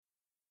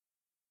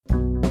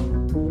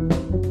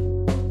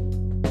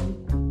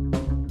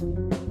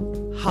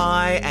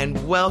Hi,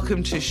 and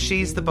welcome to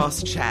She's the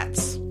Boss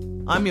Chats.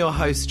 I'm your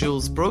host,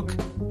 Jules Brooke,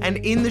 and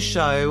in the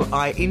show,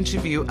 I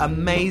interview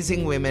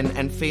amazing women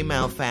and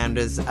female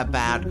founders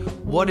about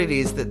what it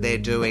is that they're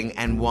doing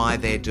and why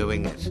they're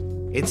doing it.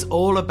 It's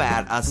all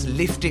about us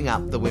lifting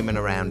up the women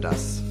around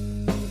us.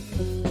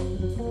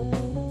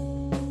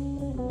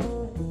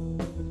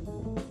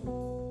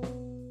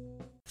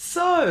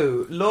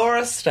 So,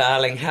 Laura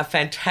Starling, how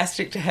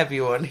fantastic to have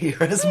you on here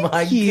as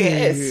my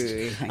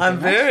guest. I'm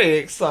very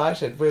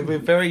excited. We're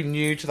very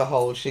new to the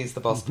whole She's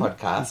the Boss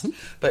podcast,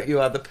 but you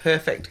are the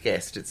perfect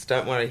guest.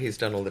 Don't worry, he's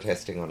done all the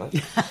testing on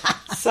it.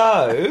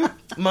 So,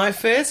 my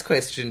first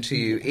question to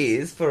you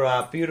is, for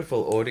our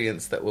beautiful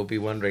audience that will be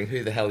wondering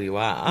who the hell you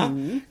are,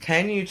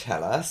 can you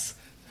tell us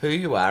who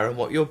you are and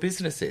what your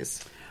business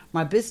is?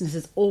 My business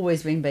has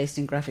always been based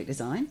in graphic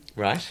design.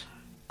 Right.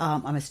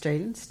 I'm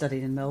Australian,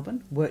 studied in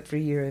Melbourne, worked for a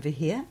year over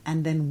here,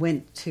 and then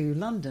went to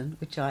London,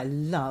 which I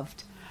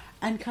loved,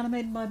 and kind of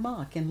made my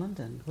mark in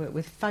London, worked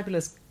with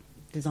fabulous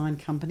design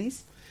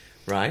companies.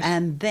 Right.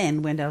 And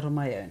then went out on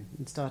my own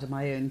and started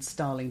my own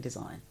styling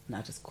design.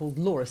 Now just called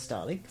Laura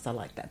Starling, because I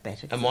like that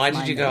better. And why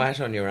did you go out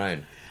on your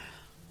own?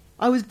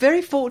 I was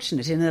very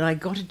fortunate in that I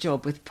got a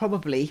job with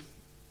probably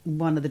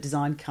one of the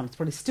design companies,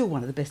 probably still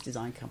one of the best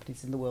design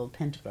companies in the world,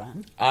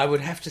 Pentagram. I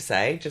would have to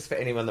say, just for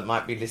anyone that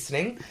might be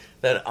listening,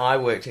 that I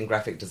worked in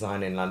graphic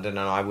design in London,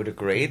 and I would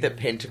agree that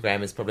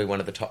Pentagram is probably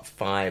one of the top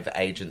 5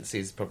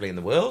 agencies probably in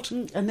the world.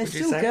 And they're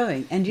still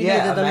going. And you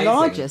know, they're the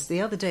largest. The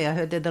other day I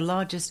heard they're the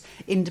largest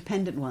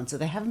independent one, so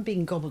they haven't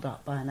been gobbled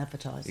up by an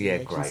advertising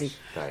agency.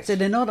 Great. So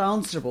they're not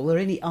answerable. They're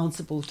only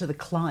answerable to the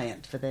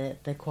client for their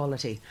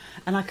quality.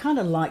 And I kind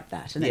of like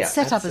that. And it's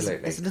set up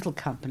as little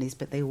companies,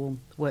 but they all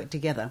work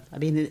together. I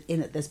mean,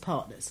 in it there's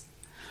partners.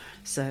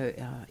 So,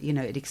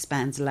 it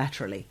expands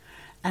laterally.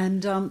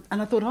 And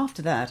I thought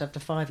after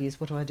 5 years,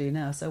 what do I do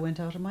now? So I went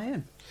out on my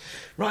own.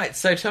 Right,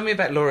 so tell me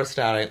about Laura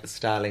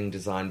Starling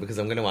Design, because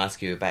I'm going to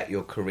ask you about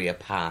your career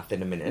path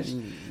in a minute.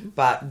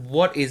 But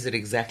what is it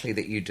exactly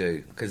that you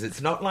do? Because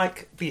it's not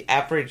like the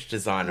average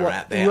designer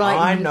out there.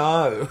 I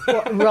know.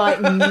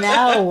 Right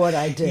now what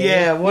I do.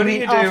 Yeah, what do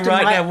you do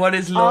right now? What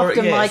is Laura?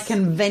 After my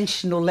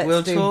conventional,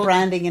 let's do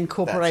branding and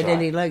corporate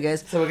identity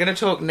logos. So we're going to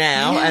talk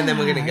now, and then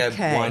we're going to go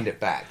wind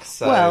it back.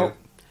 So. Well,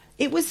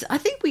 I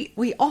think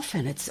we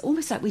often, it's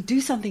almost like we do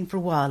something for a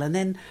while and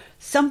then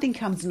something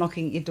comes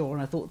knocking at your door,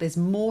 and I thought there's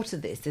more to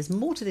this. There's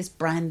more to this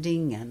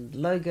branding and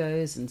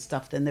logos and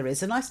stuff than there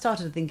is. And I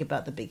started to think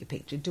about the bigger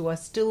picture. Do I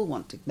still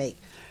want to make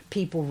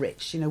people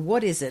rich?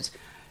 What is it?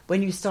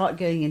 When you start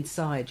going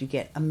inside, you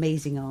get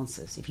amazing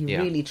answers if you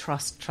really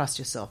trust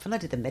yourself. And I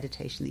did the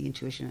meditation, the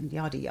intuition, and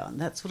yada yada,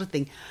 and that sort of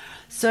thing.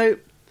 So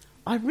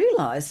I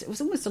realised, it was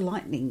almost a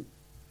lightning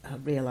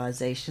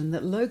realization,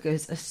 that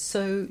logos are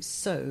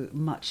so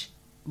much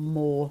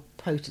more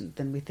potent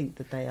than we think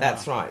that they are.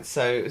 That's right.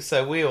 So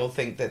we all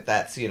think that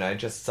that's,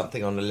 just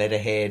something on a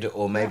letterhead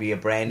or maybe a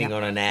branding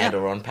on an ad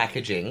or on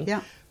packaging.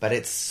 Yeah. But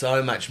it's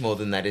so much more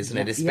than that, isn't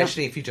it?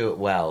 Especially if you do it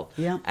well.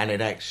 Yeah. And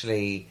it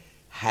actually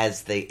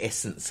has the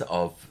essence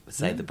of,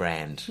 say, the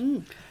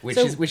brand, which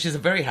is a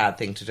very hard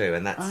thing to do,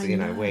 and that's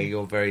where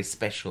you're very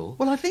special.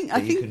 Well, I think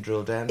you can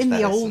drill down to in that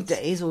the essence. old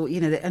days, or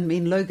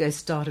logos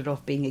started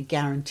off being a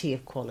guarantee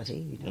of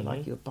quality,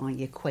 like you're buying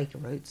your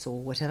Quaker Oats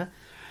or whatever,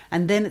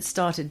 and then it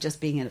started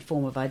just being in a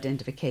form of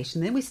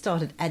identification. Then we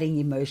started adding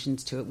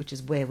emotions to it, which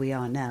is where we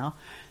are now.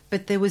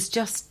 But there was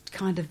just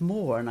kind of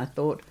more, and I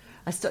thought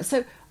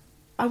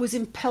I was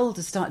impelled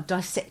to start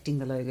dissecting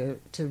the logo,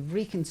 to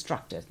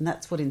reconstruct it, and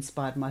that's what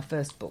inspired my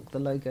first book, The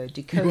Logo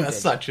Decoded. You are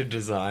such a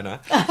designer.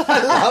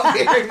 I love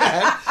hearing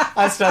that.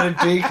 I started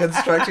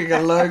deconstructing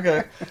a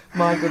logo.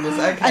 My goodness,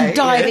 okay. And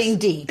diving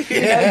deep.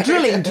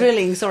 Drilling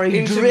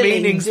into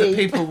meanings deep. that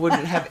people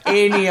wouldn't have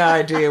any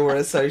idea were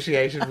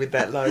associated with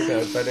that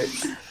logo, but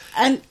it's...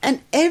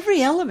 And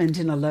every element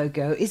in a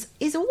logo is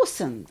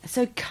awesome.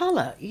 So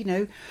colour,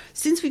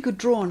 since we could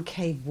draw on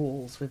cave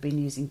walls, we've been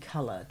using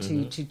colour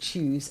to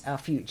choose our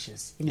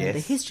futures. The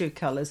history of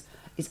colours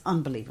is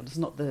unbelievable. It's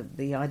not the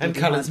idea. And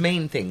colours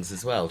mean things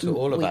as well to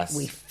all of us.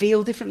 We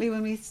feel differently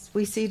when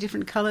we see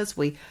different colours.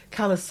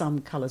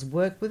 Some colours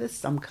work with us,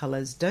 some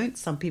colours don't.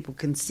 Some people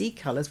can see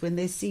colours when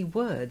they see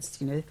words.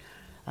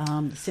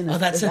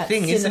 That's a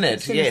thing, isn't it?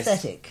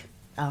 Synesthetic.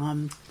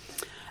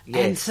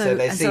 Yes, so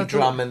they see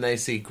drum and they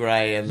see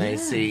grey and they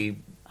see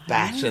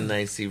bat and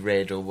they see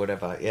red or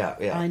whatever. Yeah.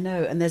 I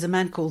know. And there's a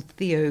man called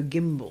Theo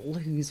Gimbel,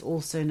 who's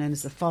also known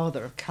as the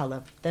father of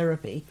colour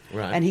therapy.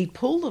 Right. And he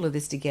pulled all of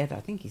this together.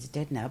 I think he's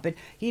dead now. But,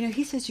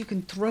 he says you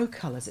can throw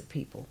colours at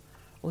people,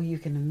 or you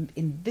can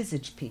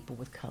envisage people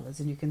with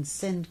colours, and you can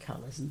send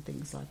colours and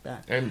things like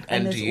that. And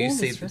do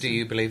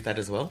you believe that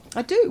as well?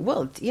 I do.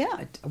 Well,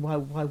 yeah. Why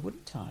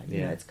wouldn't I?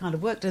 It's kind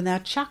of worked. And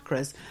our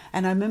chakras.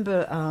 And I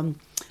remember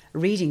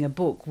reading a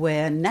book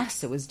where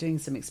NASA was doing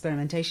some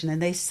experimentation,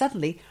 and they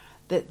suddenly,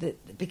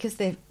 because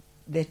they're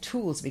their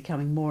tools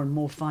becoming more and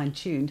more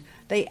fine-tuned,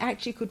 they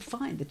actually could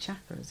find the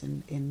chakras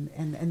and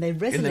they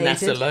resonated. In the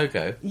NASA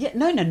logo? Yeah,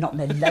 no, not in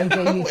the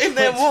logo. In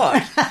their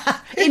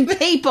what? In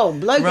people.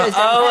 Logos. Right.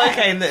 Oh,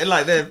 okay.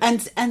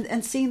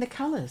 And seeing the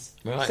colours.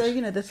 Right. So,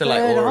 the So third like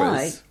eye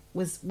auras.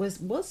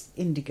 was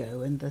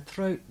indigo, and the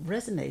throat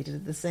resonated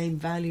at the same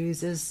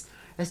values as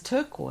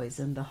turquoise,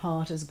 and the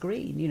heart as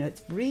green.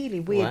 It's really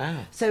weird.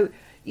 Wow. So,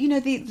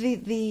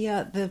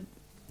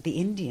 the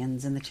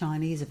Indians and the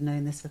Chinese have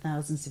known this for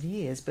thousands of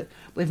years, but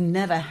we've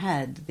never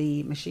had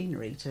the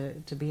machinery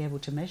to be able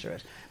to measure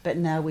it. But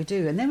now we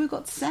do. And then we've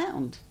got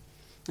sound.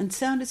 And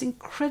sound is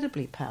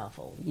incredibly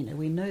powerful.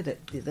 We know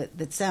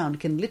that sound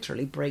can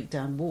literally break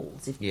down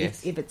walls if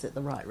it's at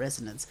the right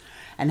resonance,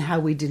 and how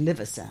we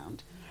deliver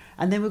sound.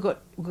 And then we've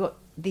got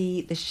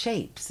the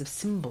shapes of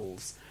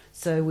symbols.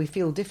 So we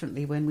feel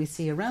differently when we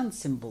see a round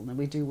symbol than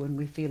we do when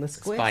we feel a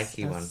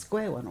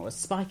square one or a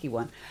spiky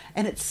one.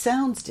 And it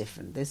sounds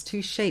different. There's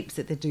two shapes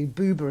that they do,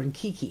 booba and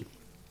kiki.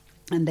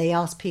 And they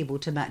ask people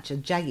to match a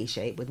jaggy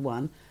shape with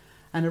one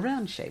and a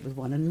round shape with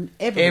one. And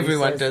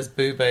everyone does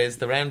booba as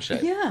the round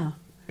shape. Yeah.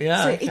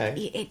 Yeah, so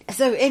okay.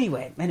 So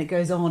anyway, and it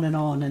goes on and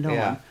on and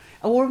Yeah.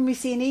 on. Or when we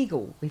see an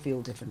eagle, we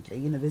feel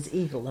differently. There's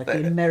eagle, like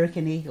the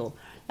American eagle.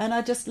 And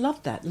I just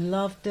loved that.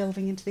 Loved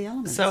delving into the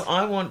elements. So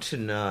I want to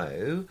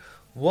know,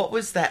 what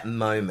was that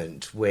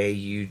moment where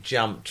you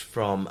jumped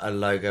from a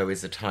logo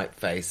is a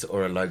typeface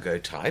or a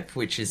logotype,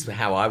 which is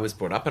how I was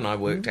brought up, and I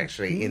worked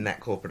actually in that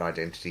corporate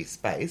identity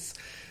space,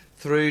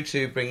 through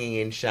to bringing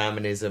in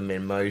shamanism,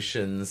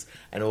 emotions,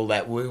 and all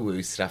that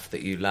woo-woo stuff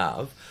that you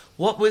love.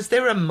 Was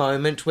there a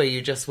moment where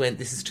you just went,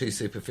 this is too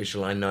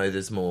superficial, I know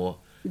there's more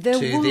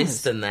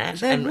this than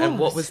that? And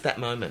what was that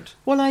moment?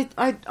 Well,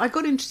 I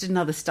got interested in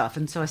other stuff,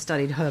 and so I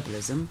studied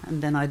herbalism,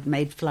 and then I'd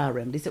made flower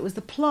remedies. It was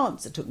the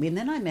plants that took me, and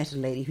then I met a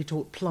lady who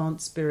taught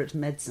plant spirit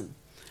medicine.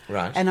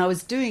 Right. And I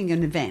was doing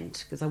an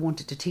event, because I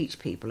wanted to teach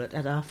people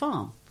at our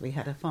farm. We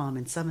had a farm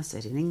in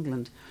Somerset in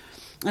England.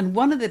 And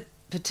one of the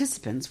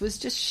participants was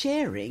just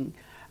sharing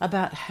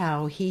about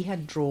how he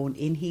had drawn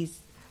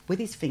with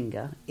his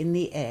finger in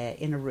the air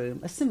in a room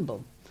a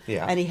symbol.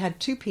 Yeah. And he had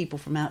two people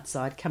from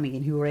outside coming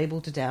in who were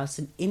able to douse,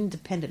 and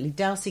independently.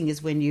 Dousing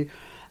is when you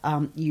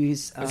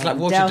use... it's like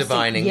water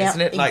divining, isn't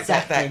it? Like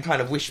exactly. that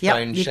kind of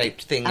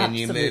wishbone-shaped thing,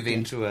 absolutely. and you move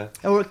into a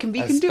or it can be,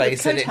 you can do it with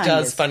space, coat and it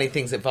hangers. does funny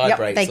things, it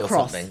vibrates they or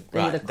cross. something. They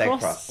either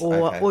cross.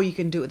 Or you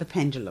can do it with a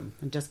pendulum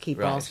and just keep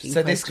asking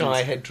So questions. this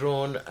guy had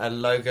drawn a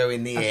logo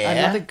in the air.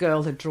 Another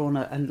girl had drawn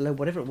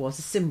whatever it was,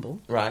 a symbol.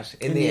 Right,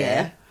 in the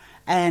air.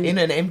 And in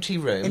an empty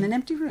room. In an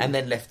empty room. And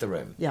then left the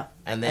room. Yeah.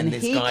 And then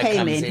this he guy came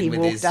comes in he with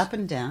walked up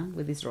and down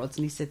with his rods,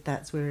 and he said,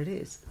 that's where it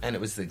is. And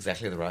it was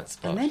exactly the right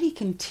spot. And then he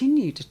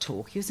continued to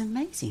talk. He was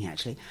amazing,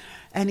 actually.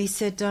 And he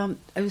said, I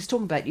was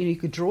talking about, you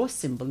could draw a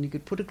symbol and you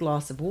could put a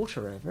glass of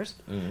water over it,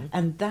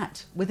 and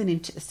that, with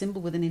a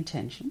symbol with an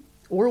intention,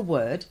 or a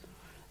word,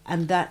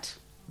 and that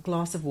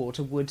glass of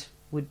water would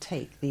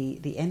take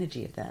the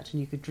energy of that, and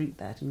you could drink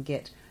that and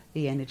get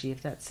the energy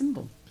of that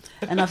symbol.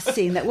 And I've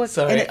seen that work.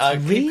 Sorry, I'll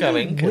keep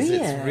going, because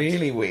it's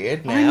really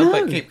weird now,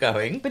 but keep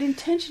going. But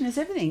intention is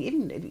everything.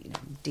 Even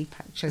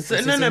Deepak Chopra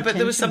says but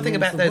there was something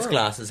about those world.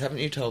 glasses. Haven't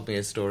you told me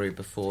a story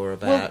before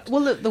about...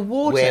 Well, look, the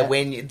water... Where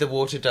when the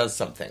water does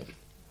something.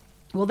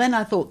 Well, then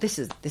I thought, this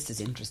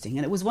is interesting.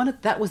 And it was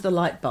that was the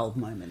light bulb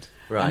moment.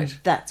 Right. And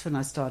that's when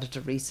I started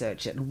to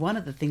research it. And one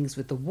of the things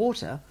with the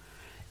water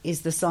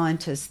is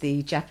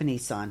the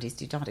Japanese scientist,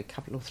 he died a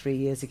couple or 3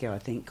 years ago, I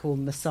think, called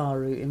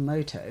Masaru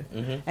Emoto.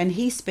 Mm-hmm. And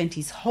he spent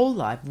his whole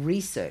life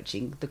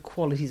researching the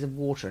qualities of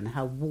water and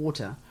how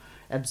water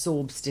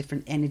absorbs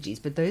different energies.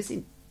 But those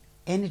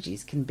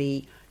energies can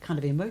be kind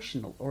of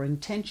emotional or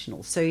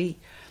intentional. So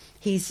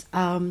his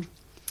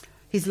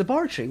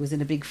laboratory was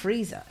in a big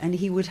freezer, and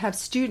he would have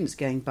students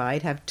going by.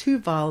 He'd have two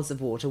vials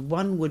of water.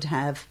 One would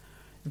have,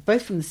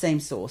 both from the same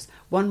source,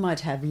 one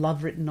might have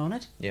love written on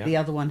it, the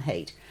other one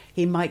hate.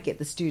 He might get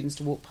the students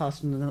to walk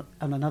past on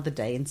another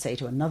day and say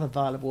to another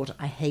vial of water,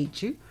 I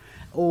hate you,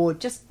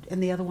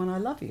 and the other one, I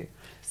love you.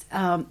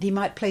 He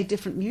might play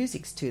different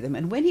musics to them,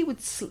 and when he would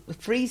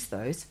freeze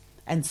those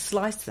and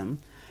slice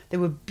them,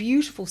 there were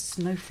beautiful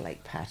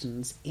snowflake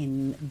patterns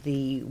in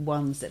the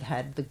ones that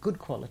had the good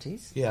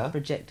qualities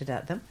projected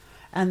at them,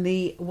 and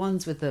the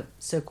ones with the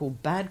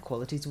so-called bad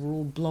qualities were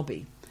all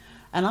blobby.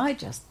 And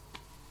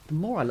the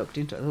more I looked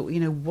into it, I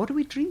thought, what are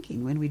we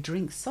drinking when we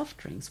drink soft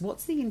drinks?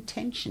 What's the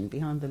intention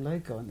behind the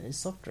logo on those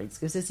soft drinks?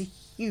 Because there's a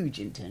huge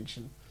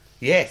intention.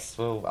 Yes,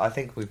 well, I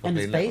think we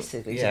probably... And it's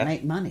basically to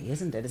make money,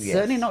 isn't it? It's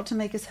certainly not to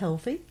make us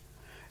healthy.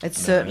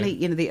 It's certainly,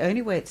 the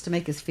only way it's to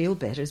make us feel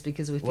better is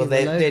because we feel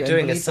the logo they're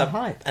doing the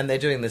hype. And they're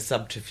doing the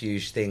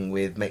subterfuge thing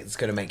with it's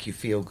going to make you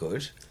feel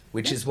good.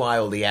 which is why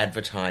all the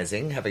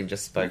advertising, having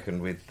just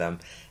spoken with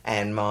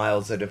Anne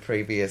Miles at a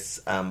previous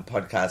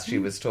podcast, she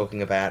was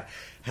talking about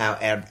how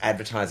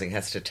advertising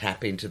has to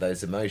tap into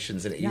those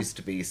emotions, and it used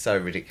to be so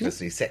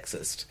ridiculously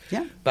sexist.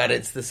 Yeah. But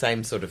it's the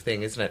same sort of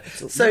thing, isn't it?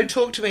 Absolutely. So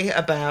talk to me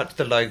about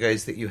the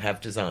logos that you have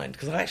designed,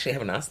 because I actually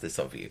haven't asked this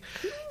of you.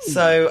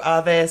 So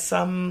are there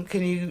can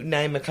you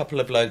name a couple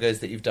of logos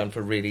that you've done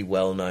for really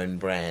well-known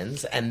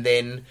brands, and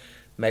then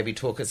maybe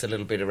talk us a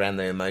little bit around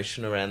the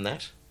emotion around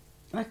that?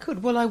 I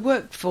could. Well, I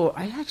worked for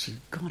 30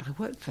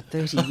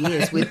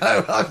 years with...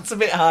 No, it's a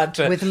bit hard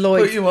to with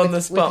Lloyd's, put you on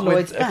the spot with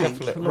Lloyd's with Bank. a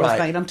couple of... Lloyd's Right.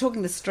 Bank. I'm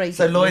talking the straight...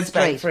 So Lloyd's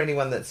straight. Bank, for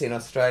anyone that's in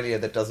Australia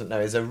that doesn't know,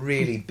 is a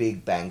really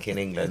big bank in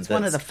England. It's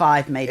one of the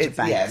 5 major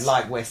banks. Yeah,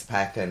 like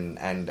Westpac and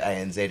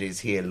ANZ is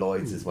here.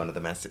 Lloyd's is one of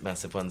the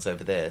massive ones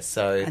over there.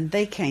 So, and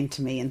they came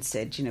to me and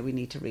said, we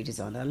need to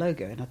redesign our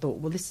logo. And I thought,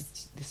 well, this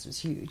was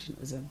huge. It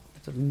was a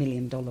sort of $1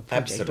 million project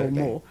Absolutely. or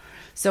more.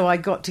 So I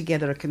got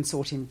together a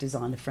consortium of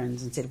designer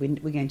friends and said,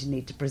 we're going to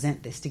need to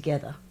present this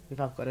together. If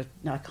I've got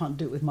I can't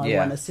do it with my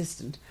one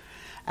assistant.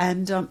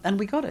 And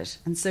we got it.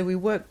 And so we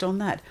worked on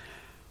that.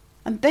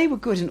 And they were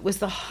good, and it was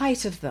the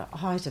height of the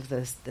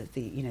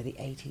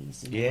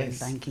 80s, Yes.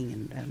 when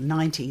banking and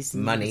 90s.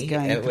 And money,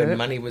 when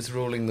money was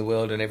ruling the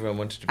world and everyone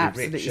wanted to be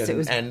Absolutely. rich. So it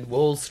was- And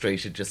Wall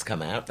Street had just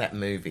come out, that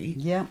movie.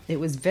 Yeah, it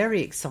was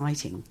very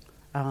exciting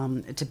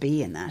to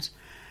be in that.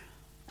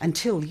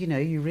 Until,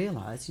 you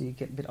realise you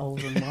get a bit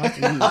older and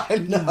wiser. I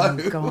know.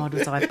 Oh, God,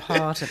 was I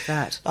part of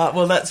that?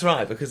 Well, that's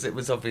right, because it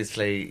was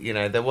obviously,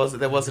 there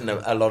wasn't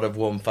a lot of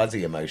warm,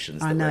 fuzzy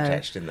emotions that were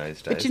attached in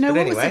those days. But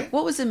anyway.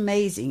 what was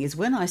amazing is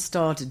when I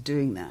started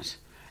doing that,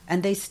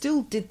 and they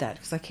still did that,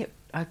 because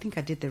I think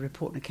I did their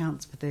report and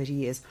accounts for 30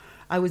 years,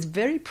 I was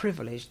very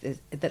privileged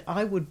that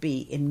I would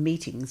be in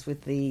meetings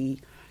with the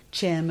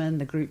chairman,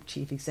 the group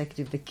chief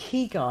executive, the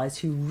key guys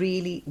who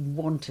really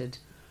wanted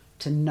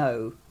to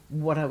know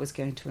what I was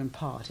going to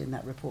impart in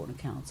that report and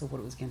accounts, or what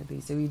it was going to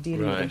be. So we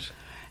dealing with them.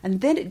 And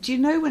then, do you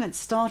know when it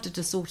started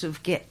to sort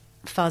of get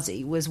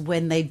fuzzy was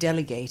when they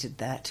delegated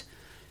that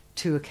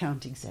to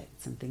account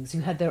execs and things who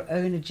had their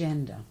own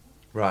agenda.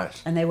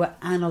 Right. And they were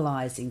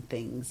analysing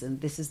things,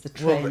 and this is the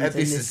trend. Well,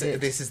 this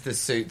is the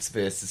suits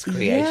versus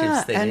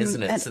creatives thing,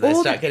 isn't it? So they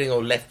start getting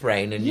all left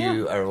brain, and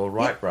you are all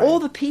right brain. All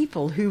the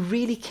people who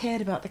really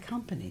cared about the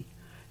company.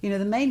 The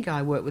main guy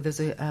I worked with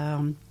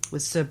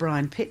was Sir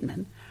Brian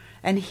Pittman,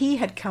 and he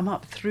had come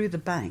up through the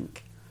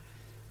bank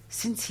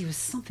since he was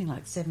something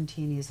like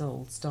 17 years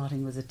old,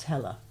 starting as a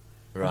teller,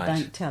 a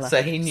bank teller.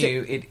 So he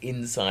knew it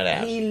inside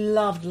out. He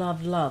loved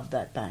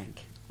that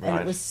bank. And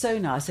it was so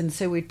nice. And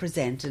so we'd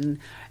present, and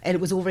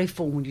it was all very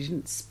formal. You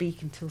didn't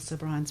speak until Sir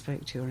Brian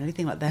spoke to you or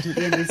anything like that. And at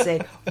the end we'd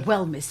say,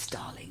 well, Miss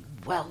Starling,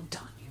 well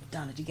done. You've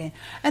done it again.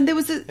 And there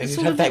was a and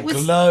sort you'd of... have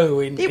that glow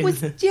in...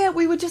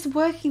 we were just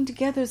working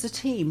together as a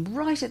team,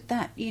 right at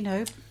that,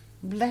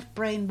 left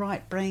brain,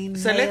 right brain,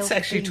 So male, let's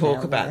actually female,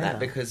 talk about whatever. that,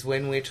 because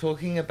when we're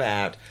talking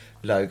about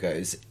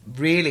logos,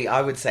 really,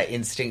 I would say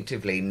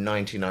instinctively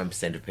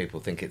 99% of people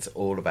think it's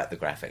all about the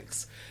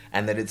graphics,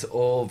 and that it's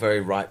all very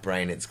right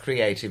brain, it's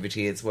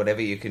creativity, it's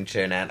whatever you can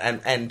churn out,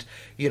 and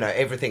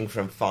everything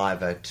from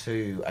Fiverr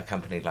to a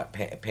company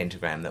like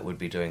Pentagram that would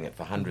be doing it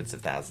for hundreds of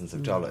thousands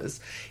of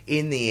dollars.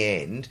 In the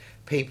end,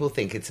 people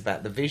think it's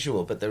about the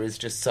visual, but there is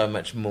just so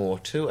much more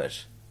to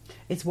it.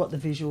 It's what the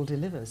visual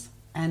delivers.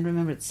 And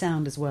remember, it's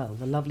sound as well.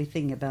 The lovely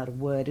thing about a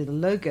word or the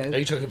logo. Are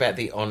you talking about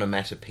the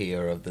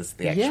onomatopoeia of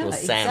the actual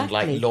sound,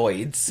 like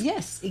Lloyd's?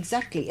 Yes,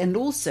 exactly. And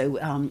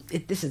also,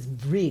 this is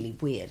really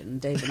weird, and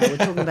Dave and I were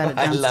talking about it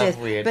downstairs. I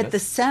love weirdness. But the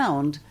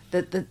sound,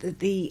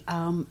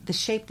 the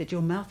shape that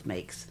your mouth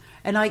makes.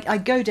 And I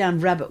go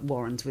down rabbit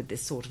warrens with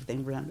this sort of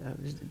thing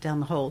down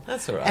the hole.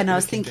 That's all right. And I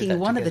was thinking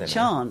one of the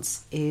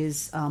chants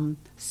is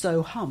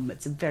So Hum.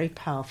 It's a very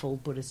powerful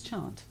Buddhist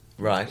chant.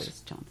 Right.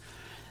 Buddhist chant.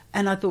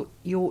 And I thought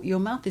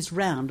your mouth is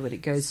round when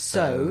it goes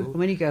so, and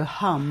when you go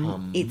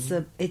hum,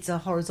 it's a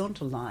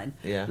horizontal line.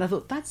 Yeah. And I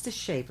thought that's the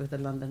shape of the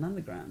London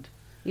Underground,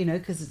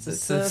 because it's a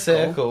It's circle. a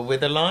circle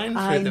with a line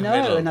through the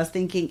middle. And I was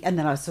thinking, and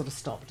then I sort of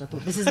stopped. I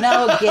thought this is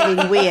now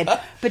getting weird.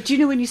 But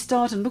when you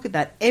start and look at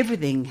that,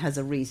 everything has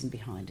a reason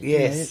behind it.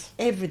 Yes,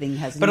 everything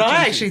has. But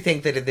I actually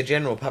think that the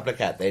general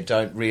public out there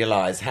don't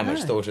realise how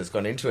much thought has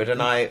gone into it.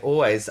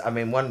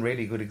 And one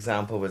really good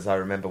example was, I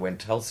remember when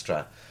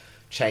Telstra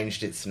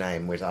changed its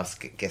name, which I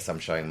guess I'm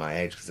showing my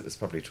age because it was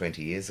probably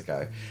 20 years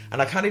ago.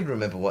 And I can't even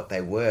remember what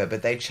they were,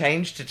 but they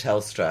changed to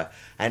Telstra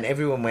and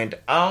everyone went,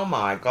 oh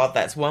my God,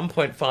 that's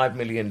 $1.5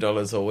 million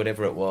or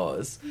whatever it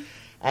was.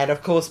 And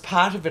of course,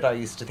 part of it, I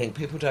used to think,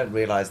 people don't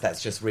realise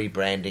that's just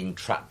rebranding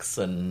trucks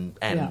and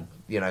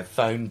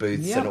phone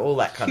booths and all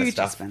that kind of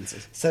stuff.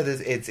 Expensive. So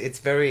it's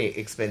very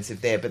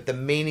expensive there. But the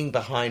meaning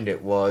behind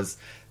it was,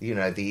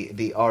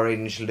 the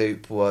orange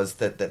loop was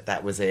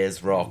that was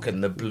Ayers Rock,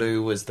 and the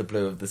blue was the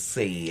blue of the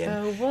sea,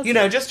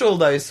 and just all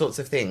those sorts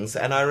of things.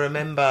 And I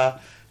remember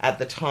at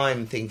the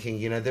time thinking,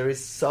 you know, there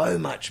is so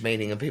much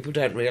meaning and people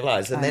don't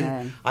realise. And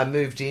then I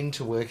moved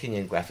into working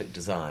in graphic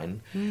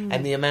design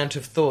and the amount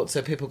of thought.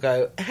 So people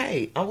go,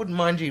 hey, I wouldn't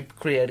mind you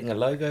creating a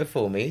logo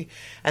for me.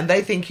 And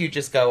they think you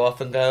just go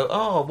off and go,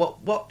 oh,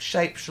 what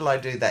shape shall I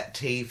do that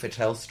T for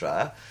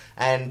Telstra?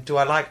 And do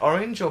I like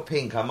orange or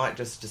pink? I might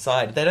just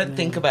decide. They don't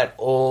think about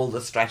all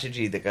the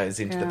strategy that goes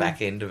into the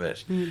back end of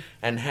it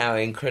and how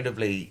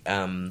incredibly...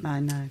 I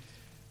know.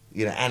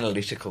 You know,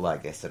 analytical, I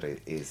guess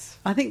it is.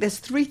 I think there's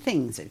 3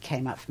 things that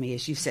came up for me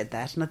as you said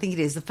that, and I think it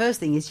is. The first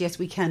thing is, yes,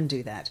 we can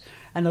do that.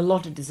 And a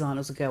lot of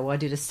designers will go, I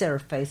did a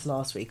serif face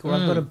last week, or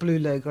I've got a blue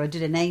logo, I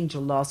did an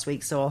angel last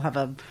week, so I'll have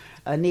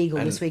an eagle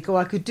this week, or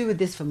I could do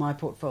this for my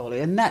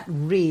portfolio. And that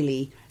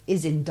really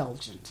is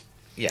indulgent.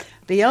 Yeah.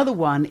 The other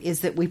one is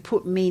that we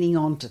put meaning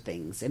onto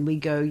things, and we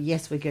go,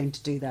 yes, we're going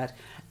to do that.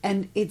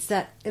 And it's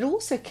that, it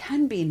also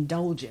can be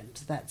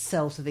indulgent, that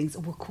sell to things.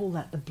 We'll call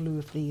that the blue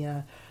of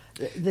the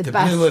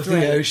blue of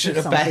the ocean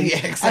of Bass, yeah,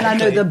 exactly. And I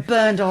know the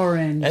burnt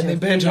orange. And the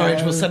burnt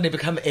orange will suddenly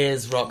become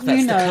Ayers Rock.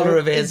 That's the colour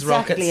of Ayers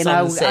Rock at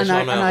sunset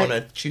on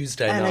a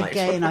Tuesday night. And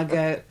again I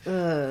go,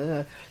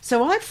 ugh.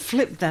 So I've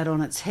flipped that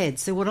on its head.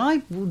 So what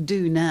I will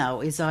do now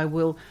is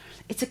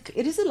it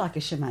is like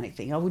a shamanic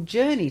thing. I will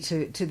journey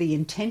to the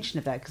intention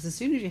of that, because as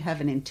soon as you have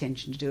an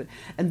intention to do it,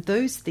 and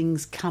those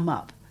things come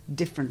up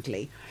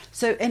differently.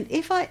 So, and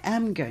if I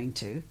am going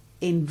to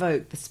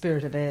invoke the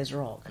spirit of Ayers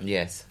Rock...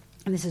 Yes.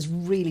 And this is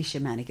really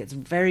shamanic, it's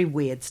very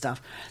weird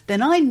stuff,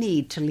 then I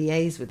need to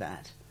liaise with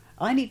that.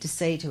 I need to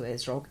say to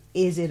Ayers Rock,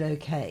 is it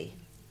okay?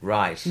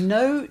 Right.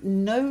 No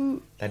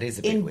that is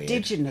a bit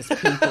indigenous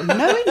people.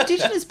 No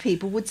indigenous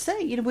people would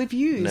say, you know, we've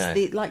used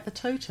the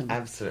totem.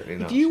 Absolutely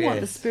not. If you want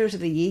the spirit of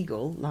the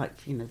eagle, like,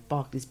 you know,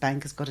 Barclays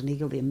Bank has got an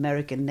eagle, the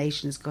American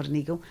nation has got an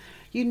eagle,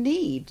 you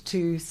need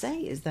to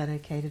say, is that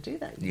okay to do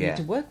that? You need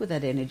to work with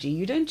that energy.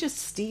 You don't just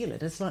steal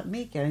it. It's like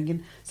me going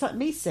in, it's like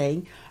me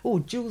saying, oh,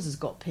 Jules has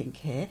got pink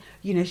hair,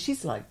 you know,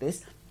 she's like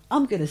this,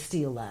 I'm going to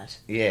steal that.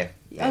 Yeah.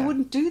 I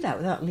wouldn't do that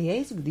without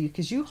liaising with you,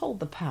 because you hold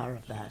the power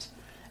of that.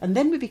 And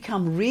then we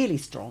become really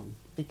strong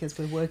because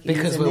we're working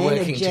as an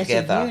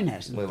energetic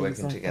unit. We're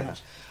working like together.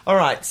 That. All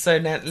right, so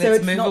now let's move on. So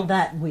it's not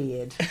that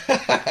weird.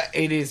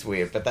 It is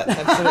weird, but that's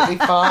absolutely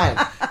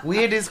fine.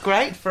 Weird is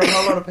great for a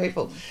whole lot of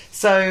people.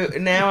 So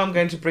now I'm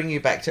going to bring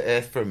you back to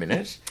Earth for a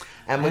minute,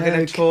 and we're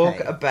going to talk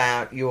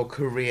about your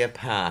career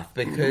path,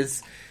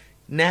 because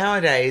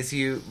nowadays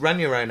you run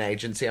your own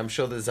agency. I'm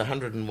sure there's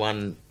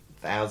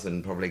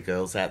 101,000 probably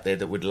girls out there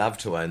that would love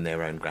to own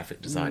their own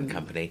graphic design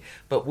company.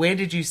 But where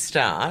did you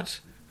start?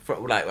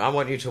 I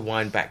want you to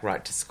wind back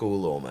right to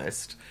school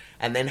almost.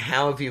 And then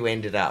how have you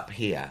ended up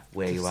here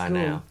where you are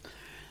now?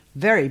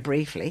 Very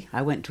briefly,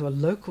 I went to a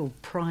local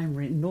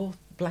North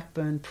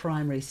Blackburn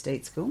Primary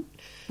State School,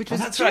 which was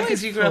that's right,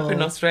 because you grew up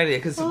in Australia,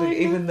 because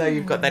even though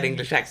you've got that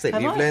English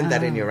accent, you've learned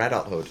that in your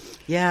adulthood.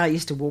 Yeah, I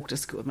used to walk to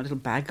school with my little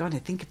bag. God, I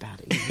think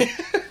about it. You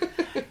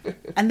know?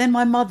 And then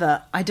my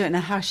mother, I don't know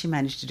how she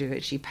managed to do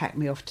it, she packed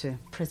me off to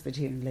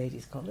Presbyterian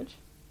Ladies College.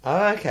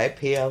 Oh, okay,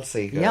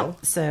 PLC girl.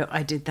 Yep, so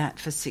I did that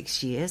for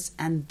 6 years,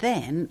 and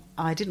then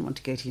I didn't want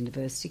to go to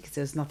university because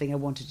there was nothing I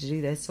wanted to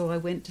do there, so I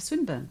went to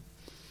Swinburne.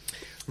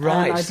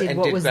 Right, and I did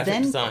what was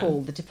then design.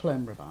 called the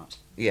Diploma of Art.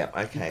 Yeah,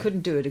 okay. You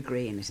couldn't do a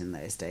degree in it in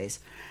those days.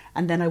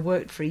 And then I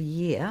worked for a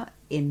year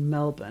in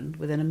Melbourne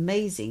with an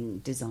amazing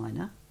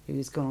designer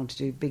who's gone on to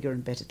do bigger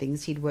and better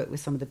things. He'd worked with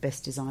some of the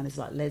best designers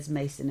like Les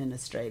Mason in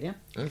Australia.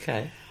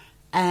 Okay.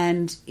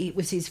 And it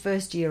was his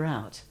first year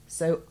out.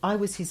 So I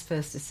was his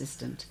first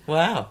assistant.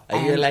 Wow. Are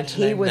you allowed to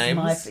name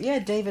names?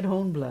 David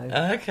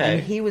Hornblow. Okay.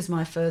 And he was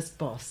my first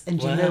boss. And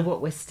you know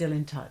what? We're still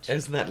in touch.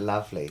 Isn't that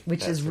lovely?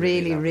 Which is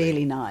really,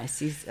 really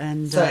nice.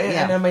 And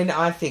I mean,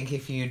 I think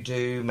if you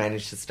do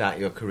manage to start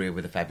your career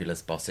with a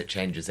fabulous boss, it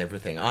changes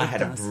everything. I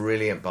had a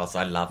brilliant boss.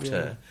 I loved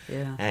her.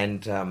 Yeah.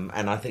 And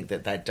I think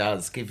that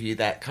does give you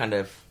that kind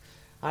of,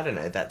 I don't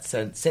know, that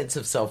sense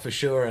of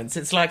self-assurance.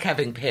 It's like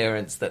having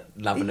parents that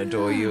love and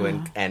adore you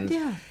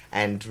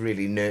and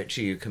really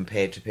nurture you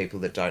compared to people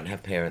that don't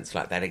have parents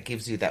like that. It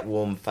gives you that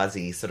warm,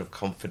 fuzzy sort of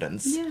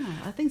confidence. Yeah,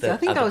 I think so. I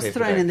think I was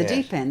thrown in the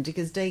deep end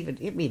because David,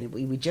 I mean,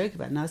 we joke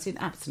about it now, he's an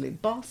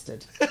absolute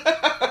bastard.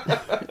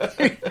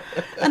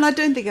 And I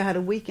don't think I had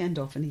a weekend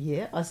off in a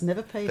year. I was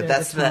never paid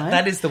overtime.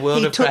 That is the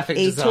world of graphic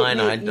design.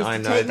 I know that.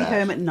 He take me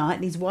home at night,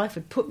 and his wife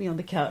would put me on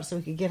the couch so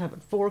we could get up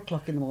at 4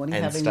 o'clock in the morning,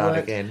 and having start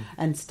work again.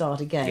 And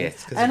start again.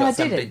 Yes, and I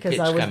did it because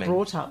I was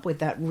brought up with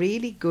that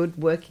really good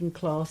working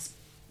class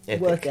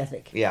work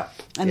ethic. Yeah,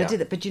 and I did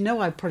it. But you know,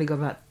 I probably got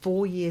about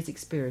 4 years'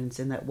 experience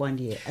in that 1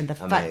 year, and the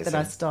fact that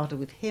I started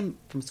with him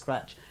from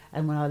scratch,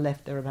 and when I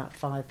left, there were about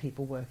 5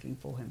 people working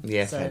for him.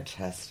 Yeah,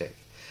 fantastic.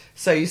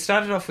 So you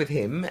started off with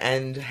him,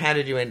 and how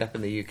did you end up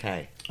in the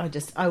UK?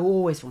 I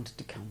always wanted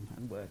to come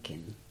and work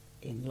in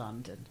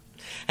London.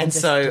 And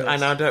just so, do it.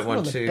 and I don't It's one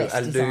want of the to best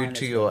allude designers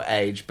to your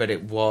age, but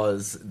it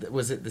was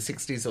it the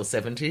 60s or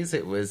 70s?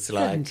 It was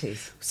like,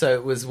 70s. so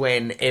it was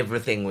when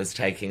everything was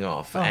taking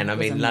off. Oh, and I it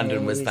was mean,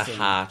 London was the amazing.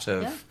 heart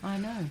of... Yeah, I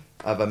know.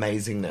 Of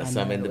amazingness.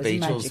 I I, know, mean, the it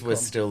was Beatles magical. were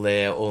still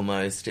there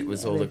almost. It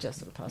was Yeah, all they're the... just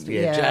sort of past.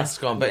 Yeah, just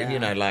gone. But, Yeah. you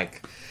know,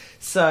 like...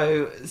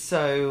 So,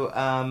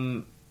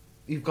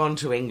 you've gone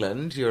to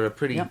England. You're a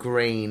pretty Yep.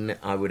 green,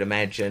 I would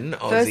imagine,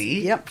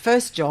 Aussie.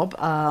 First job,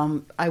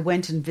 I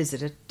went and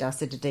visited. I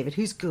said to David,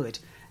 who's good?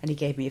 And he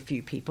gave me a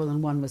few people,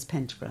 and one was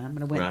Pentagram.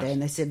 And I went Right. there,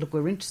 and they said, look,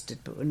 we're interested,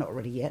 but we're not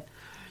ready yet.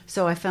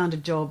 So I found a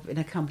job in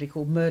a company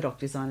called Murdoch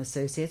Design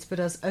Associates, but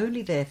I was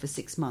only there for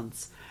 6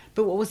 months.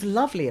 But what was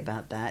lovely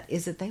about that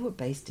is that they were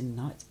based in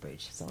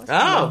Knightsbridge. So I was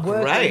Oh,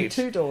 working great.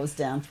 2 doors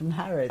down from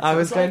Harrods. I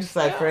was going like, to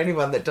say, yeah. for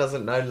anyone that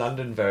doesn't know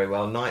London very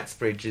well,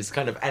 Knightsbridge is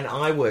kind of... And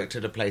I worked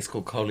at a place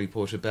called Coley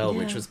Portobello,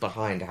 which Yeah. was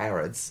behind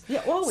Harrods.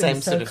 Yeah, well, we Same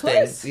were so sort of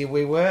close. thing. Yeah,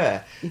 we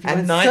were. If you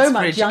And were so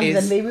much Knightsbridge younger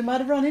is... than me, we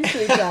might have run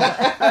into each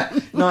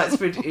other.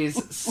 Knightsbridge is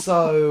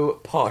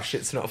so posh.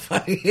 It's not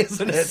funny,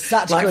 isn't it?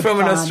 Such like good from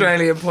an fun.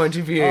 Australian point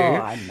of view, Oh,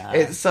 I know.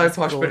 it's so It's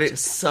posh. But gorgeous.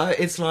 it's so.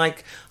 It's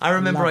like I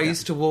remember Love I it.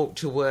 used to walk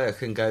to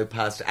work and go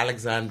past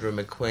Alexandra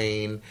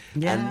McQueen,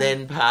 Yeah. and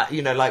then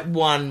like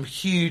one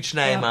huge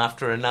name Yeah.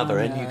 after another,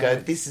 I and you know. go,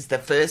 "This is the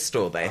first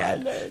store they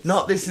had."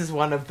 Not this is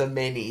one of the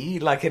many.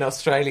 Like in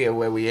Australia,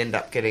 where we end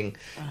up getting,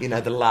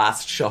 the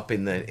last shop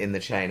in the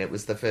chain. It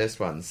was the first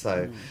one.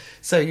 So, Mm.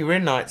 so you were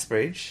in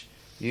Knightsbridge.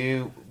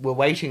 You were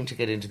waiting to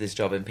get into this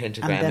job in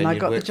Pentagram. And then I you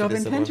got the worked job for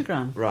in this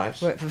Pentagram.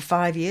 Right. Worked for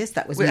 5 years.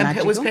 That was And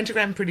magical. was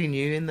Pentagram pretty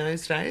new in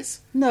those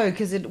days? No,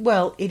 because it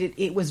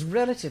was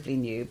relatively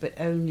new, but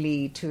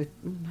only to,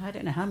 I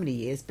don't know how many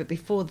years, but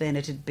before then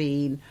it had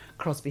been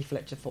Crosby,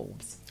 Fletcher,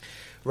 Forbes.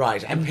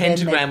 Right, and And then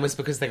Pentagram they- was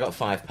because they got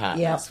 5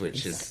 partners, Yeah,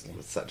 which exactly.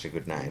 is such a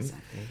good name.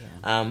 Exactly,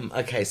 yeah.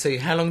 Okay, so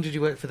how long did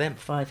you work for them?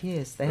 5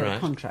 years. They had Right. a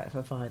contract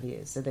for 5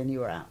 years, so then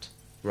you were out.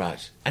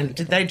 Right, and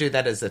did they do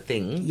that as a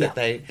thing? Yeah, that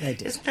they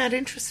did. Isn't that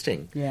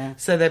interesting? Yeah.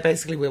 So they're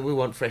basically, when we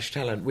want fresh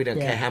talent, we don't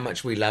Yeah. care how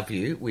much we love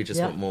you, we just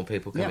Yeah. want more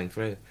people Yeah. coming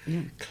through. Yeah.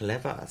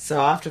 Clever.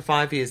 So after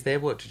 5 years there,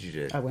 what did you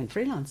do? I went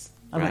freelance.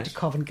 I Right. went to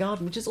Covent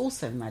Garden, which is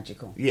also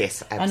magical.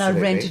 Yes, absolutely. And I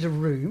rented a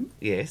room.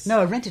 Yes. No,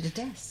 I rented a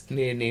desk.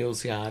 Near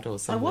Neil's Yard or I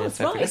somewhere. was,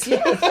 fabulous. right.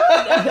 Yes.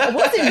 I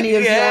was in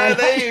Neil's Yeah, Yard.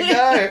 there you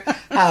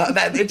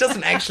go. It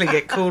doesn't actually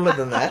get cooler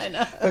than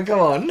that. But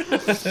go on.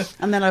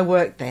 And then I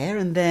worked there,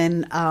 and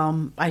then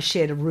I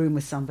shared a room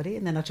with somebody,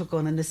 and then I took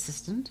on an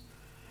assistant,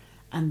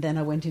 and then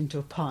I went into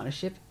a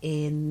partnership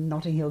in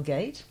Notting Hill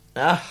Gate,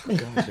 Oh,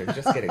 God, you're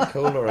just getting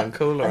cooler and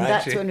cooler, and aren't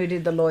that's you? when we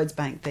did the Lloyd's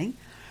Bank thing.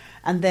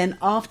 And then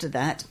after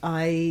that,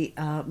 I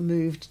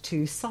moved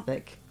to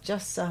Southwark,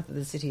 just south of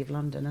the City of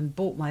London, and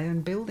bought my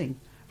own building,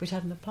 which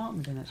had an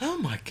apartment in it. Oh,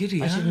 my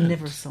giddy I should aunt.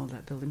 never have sold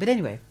that building. But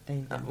anyway, there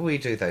you go. We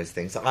do those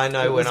things. I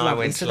know It when was I lovely,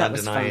 went so to that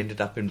was London, I fun.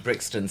 ended up in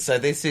Brixton. So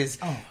this is,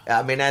 Oh.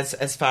 I mean,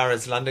 as far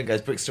as London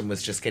goes, Brixton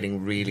was just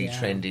getting really Yeah.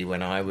 trendy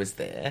when I was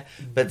there.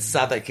 But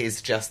Southwark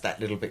is just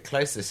that little bit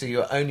closer. So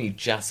you're only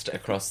just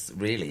across,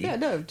 really, Yeah,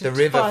 no, the just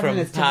river 5 from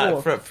minutes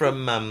to walk.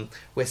 from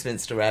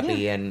Westminster Abbey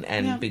Yeah. and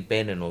Yeah. Big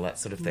Ben and all that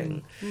sort of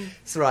thing.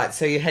 So right,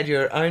 so you had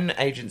your own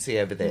agency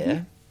over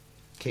there.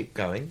 Keep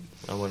going.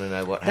 I want to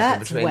know what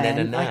happened That's between when then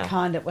and now. I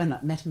kind of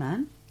met a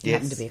man. He Yes.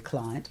 happened to be a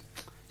client.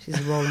 She's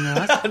rolling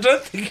her eyes. I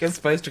don't think you're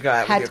supposed to go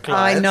out with your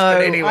clients. I know,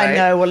 but anyway. I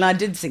know. Well, I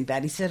did think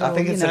that. He said, I "Oh,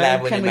 think you it's know,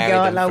 allowed when can you we marry go?"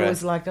 them And I for-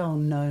 was like, "Oh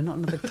no, not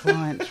another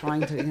client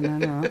trying to,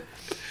 no."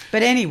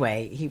 But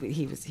anyway, he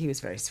was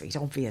very sweet,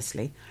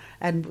 obviously,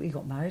 and we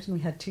got married and we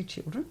had 2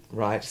 children.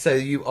 Right, so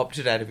you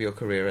opted out of your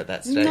career at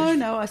that stage?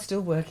 No, I was still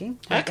working.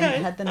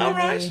 Okay, had the all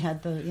nursery, right.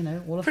 had the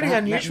all of Pretty that.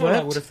 unusual, That I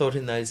worked. would have thought,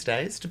 in those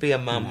days, to be a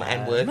mum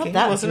and working, Not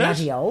that wasn't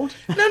bloody it? old.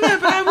 No,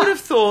 but I would have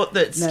thought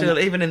that No. still,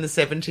 even in the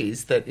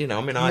 70s, that, I mean,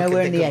 I No, can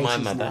we're in think the of my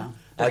 80s mother. now.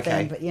 But Okay,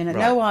 then, but right.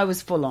 no, I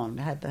was full on.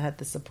 Had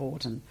the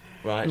support and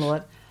Right.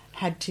 Lord,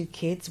 had 2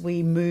 kids.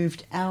 We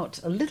moved out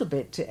a little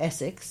bit to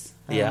Essex,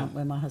 Yeah.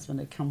 where my husband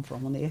had come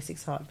from, on the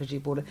Essex-Hertfordshire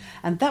border,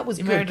 and that was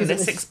You good married an because it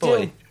was Essex still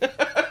boy.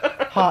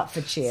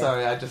 Hertfordshire.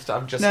 Sorry, I'm just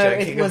No,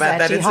 joking it was about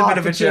that. actually It's a bit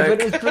of a Hertfordshire, joke.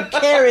 but it was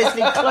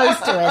precariously close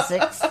to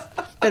Essex.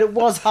 But it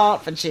was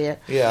Hertfordshire,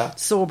 Yeah.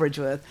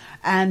 Sawbridgeworth,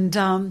 and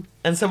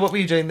And so what were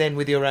you doing then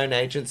with your own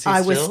agency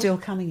I was still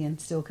coming in,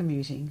 still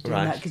commuting, doing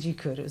Right. that because you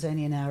could. It was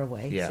only an hour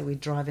away, Yeah. so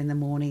we'd drive in the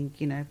morning,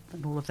 and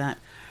all of that.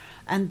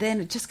 And then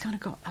it just kind of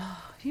got,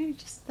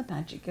 just the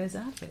magic goes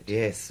out of it.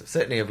 Yes,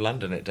 certainly of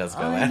London it does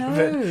go I out of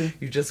know. it.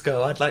 You just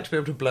go, I'd like to be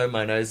able to blow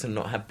my nose and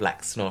not have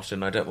black snot,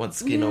 and I don't want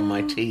skin on my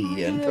Yeah,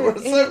 tea. I And know. there were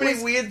so It many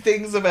was- weird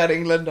things about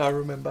England, I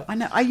remember. I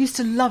know. I used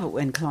to love it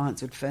when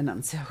clients would phone up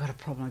and say, "I've got a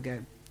problem." I go,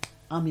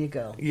 "I'm your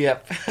girl."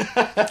 Yep.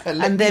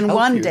 And then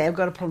one day I've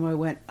got a problem. I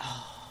went,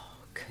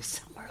 go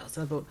somewhere else.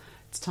 I thought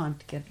it's time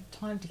to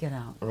get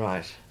out.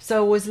 Right.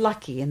 So I was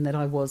lucky in that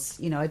I was,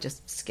 I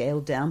just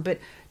scaled down. But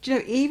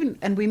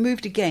and we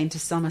moved again to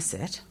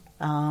Somerset,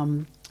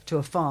 to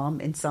a farm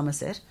in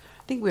Somerset.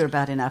 I think we were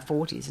about in our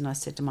 40s, and I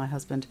said to my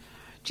husband,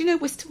 "Do you know,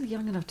 we're still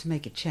young enough to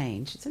make a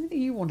change. Is there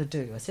anything you want to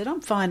do?" I said,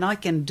 "I'm fine. I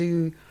can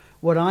do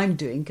what I'm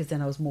doing, because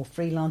then I was more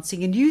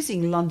freelancing and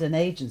using London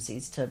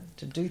agencies to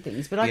do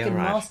things. But I can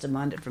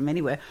mastermind it from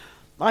anywhere.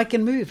 I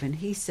can move. And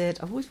he said,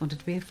 I've always wanted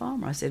to be a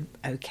farmer. I said,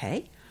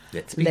 okay,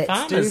 let's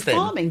do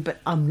farming, but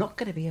I'm not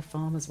going to be a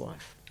farmer's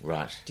wife.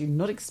 Right. Do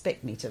not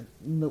expect me to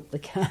milk the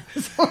cows.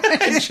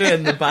 And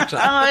churn the butter.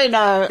 I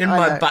know.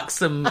 My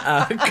buxom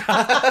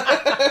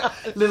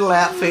little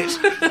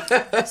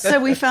outfit.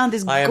 So we found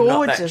this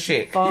gorgeous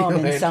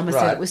farm in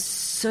Somerset. Right. It was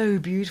so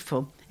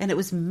beautiful and it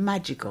was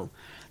magical.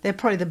 They're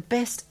probably the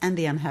best and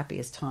the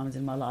unhappiest times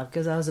in my life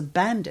because I was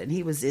abandoned.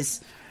 He was this,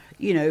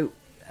 a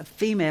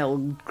female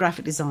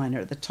graphic designer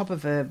at the top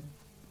of a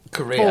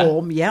career.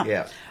 Form,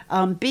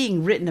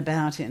 being written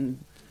about in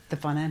the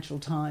Financial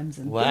Times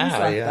and things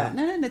like that.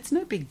 No, it's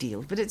no big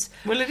deal, but it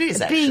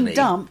is being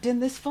dumped in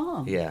this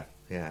farm. Yeah.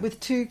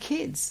 With 2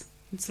 kids.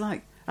 It's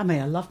like, I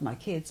mean, I loved my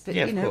kids, but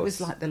it was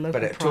like the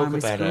local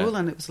primary school,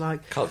 and it was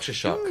like culture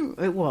shock.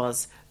 It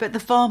was, but the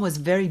farm was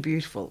very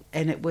beautiful,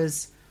 and it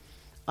was.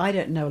 I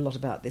don't know a lot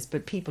about this,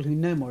 but people who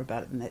know more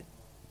about it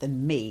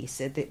than me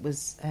said that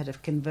it had a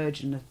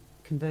convergence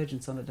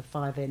on it of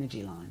 5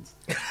 energy lines.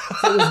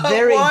 So it was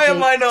very Why deep.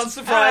 am I not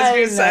surprised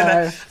you say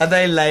that? Are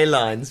they ley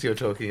lines you're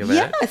talking about?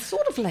 Yeah,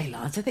 sort of ley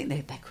lines. I think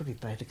they could be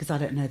both because I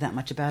don't know that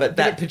much about it. But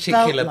that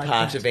particular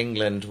part of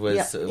England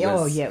was it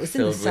was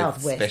in the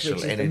southwest, which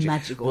is the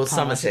magical part.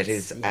 Somerset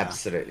is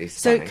absolutely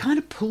stunning. So it kind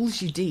of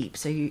pulls you deep.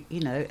 So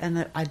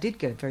and I did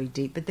go very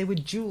deep, but there were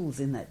jewels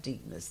in that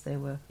deepness. There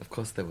were, of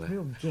course, there were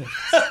real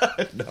gifts.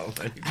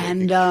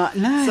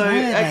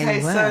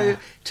 So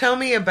tell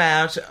me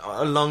about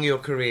along your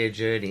career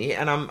journey,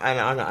 and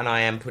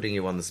I am putting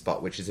you on the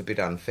spot, which is a bit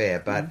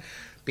unfair, but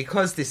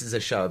because this is a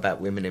show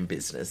about women in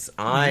business,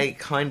 I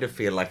kind of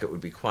feel like it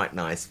would be quite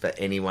nice for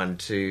anyone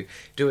to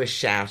do a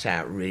shout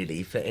out,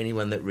 really, for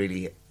anyone that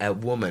really a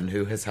woman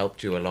who has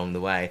helped you along the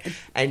way,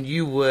 and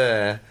you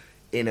were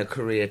in a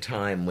career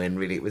time when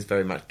really it was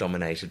very much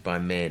dominated by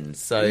men.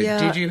 So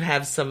did you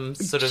have some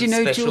sort of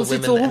special Jules,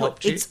 women that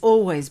helped you? It's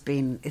always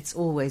been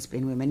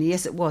women.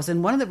 Yes, it was.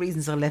 And one of the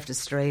reasons I left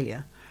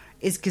Australia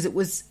is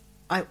because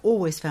I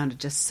always found it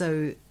just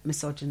so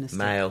misogynistic.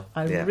 Male.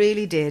 I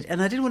really did.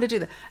 And I didn't want to do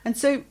that. And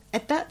so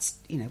at that,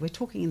 we're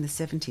talking in the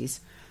 70s,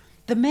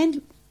 the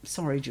men,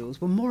 sorry, Jules,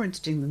 were more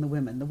interesting than the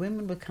women. The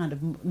women were kind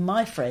of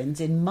my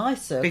friends in my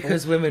circle.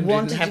 Because women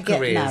didn't have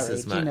careers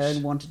as much.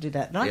 And wanted to do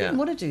that. And I didn't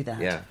want to do that.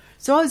 Yeah.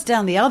 So I was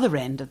down the other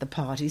end of the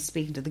party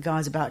speaking to the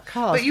guys about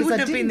cars. But you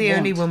wouldn't have been the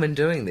only woman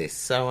doing this,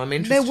 so I'm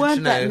interested to know. There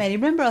weren't that many. many.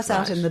 Remember us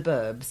out in the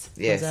burbs?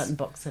 Yes. I was out in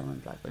Box Hill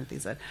and Blackburn and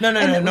things like that.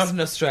 No, not in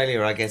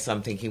Australia, I guess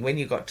I'm thinking. When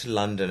you got to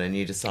London and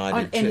you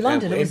decided in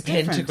London, it was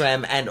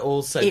Pentagram and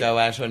also go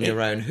out on your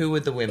own, who were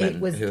the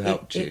women who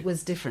helped you? It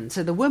was different.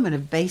 So the women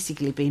have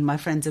basically been my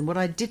friends, and what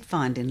I did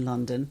find in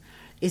London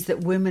is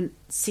that women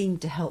seem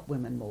to help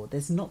women more.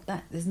 There's not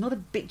a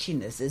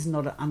bitchiness. There's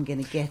not a I'm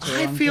going to get her.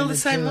 I feel the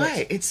same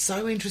way. It's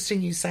so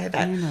interesting you say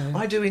that.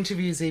 I do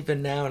interviews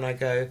even now and I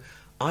go,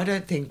 I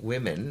don't think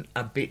women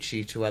are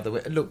bitchy to other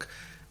women. Look,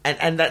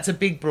 and that's a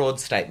big, broad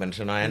statement,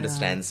 and I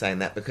understand saying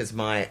that because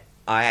I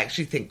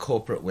actually think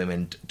corporate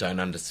women don't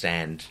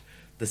understand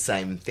the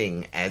same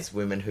thing as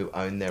women who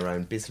own their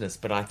own business.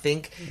 But I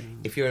think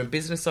if you're in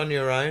business on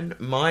your own,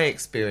 my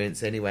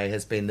experience anyway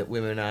has been that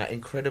women are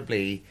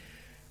incredibly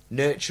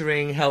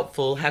nurturing,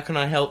 helpful. How can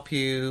I help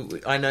you?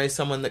 I know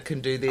someone that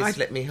can do this.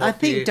 Let me help you. I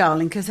think,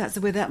 darling, because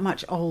we're that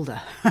much older.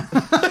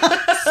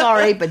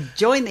 Sorry, but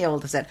join the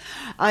older set.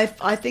 I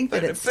think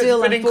that it's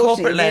still, but in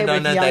corporate land, I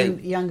know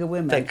younger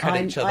women. They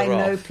cut each other off.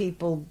 I know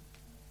people.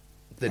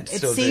 That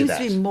still it seems do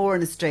that. to be more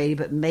in Australia,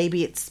 but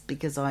maybe it's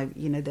because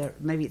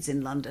maybe it's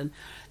in London.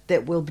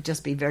 That will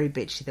just be very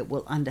bitchy, that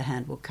will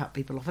cut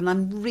people off. And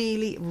I'm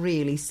really,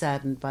 really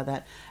saddened by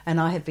that.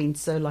 And I have been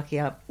so lucky.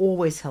 I've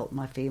always helped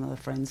my female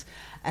friends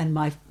and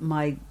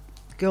my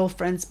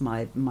girlfriends,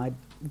 my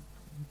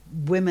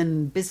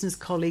women business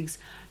colleagues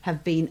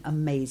have been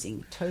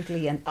amazing,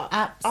 totally and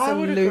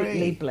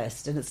absolutely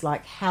blessed. And it's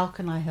like, how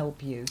can I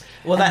help you?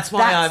 Well, that's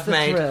why I've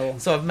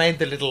made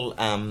the little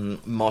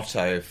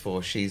motto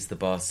for She's the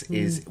Boss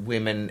is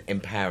women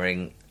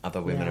empowering other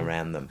women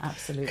around them.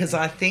 Absolutely. Because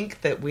I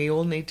think that we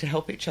all need to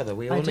help each other.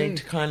 We all need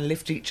to kind of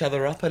lift each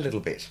other up a little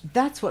bit.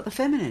 That's what the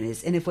feminine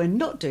is. And if we're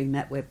not doing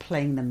that, we're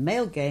playing the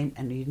male game,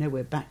 and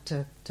we're back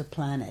to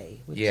plan A,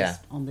 which is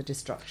on the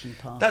destruction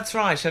path. That's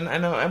right.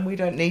 And we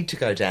don't need to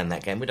go down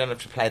that game. We don't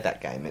have to play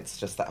that game. It's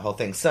just that whole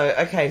thing. So,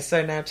 okay,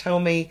 so now tell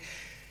me,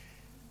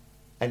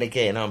 and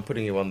again, I'm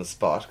putting you on the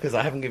spot because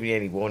I haven't given you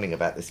any warning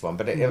about this one,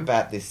 but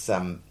about this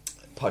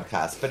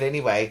podcast. But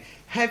anyway,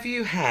 have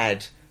you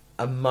had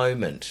a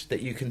moment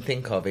that you can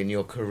think of in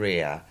your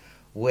career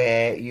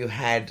where you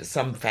had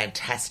some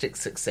fantastic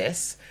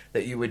success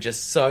that you were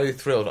just so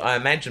thrilled? I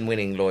imagine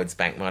winning Lloyds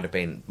Bank might have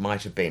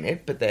been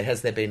it, but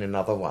has there been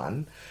another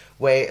one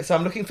where? So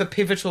I'm looking for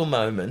pivotal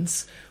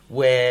moments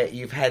where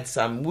you've had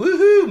some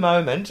woohoo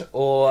moment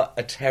or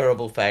a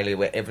terrible failure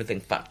where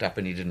everything fucked up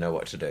and you didn't know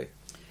what to do.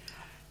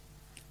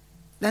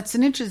 That's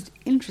an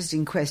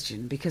interesting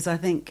question because I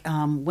think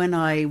when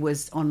I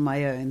was on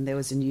my own, there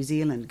was a New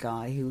Zealand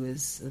guy who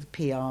was a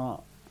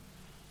PR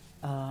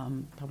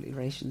public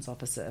relations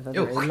officer of a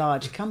very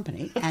large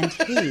company, and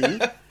he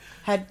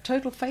had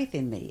total faith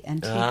in me,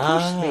 and he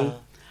pushed me.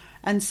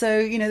 And so,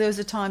 you know, there was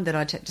a time that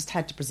I just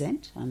had to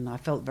present, and I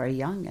felt very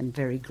young and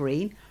very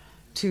green,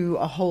 to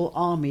a whole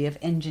army of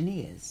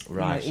engineers,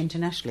 right,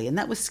 internationally. And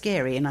that was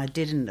scary, and I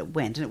did, and it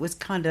went. And it was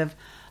kind of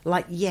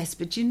like, yes,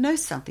 but you know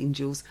something,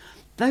 Jules?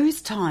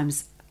 Those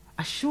times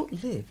are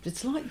short-lived.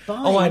 It's like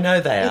buying... Oh, I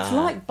know they are. It's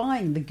like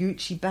buying the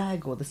Gucci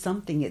bag or the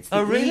something. It's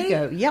the really?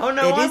 ego. Yep, oh,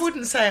 no, I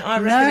wouldn't say. I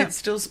reckon it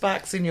still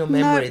sparks in your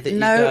memory that you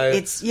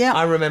go...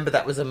 I remember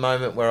that was a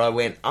moment where I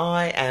went,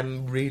 I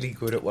am really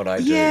good at what I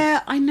do.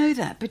 Yeah, I know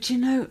that. But, you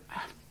know...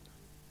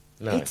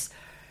 No. It's...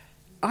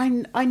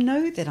 I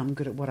know that I'm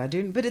good at what I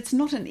do, but it's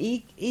not an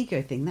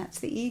ego thing.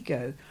 That's the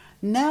ego.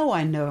 Now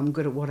I know I'm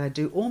good at what I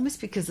do,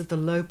 almost because of the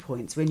low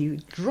points, when you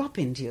drop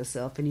into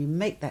yourself and you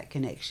make that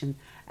connection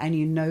and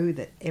you know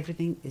that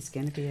everything is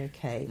going to be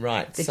okay.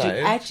 Right, that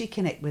you actually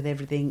connect with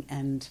everything.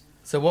 And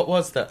so what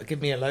was that?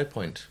 Give me a low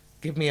point.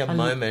 Give me a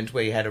moment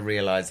where you had a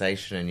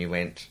realisation and you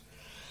went,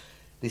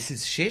 this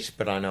is shit,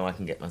 but I know I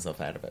can get myself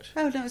out of it.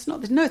 Oh, no, it's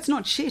not. No, it's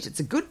not shit. It's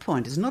a good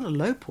point. It's not a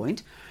low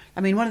point. I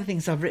mean, one of the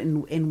things I've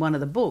written in one of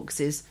the books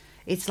is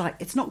it's like,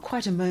 it's not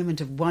quite a moment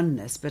of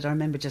oneness, but I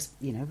remember just,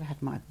 you know, I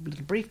had my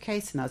little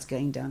briefcase and I was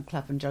going down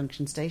Clapham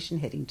Junction Station,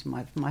 heading to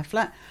my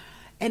flat.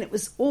 And it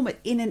was almost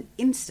in an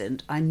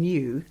instant I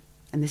knew,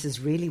 and this is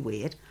really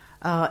weird,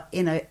 I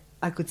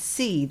could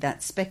see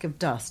that speck of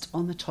dust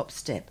on the top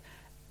step,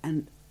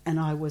 and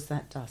I was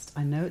that dust.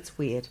 I know it's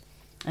weird,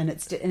 and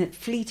it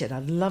fleeted.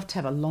 I'd love to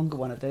have a longer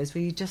one of those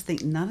where you just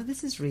think none of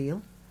this is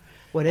real.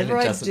 Whatever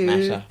I do,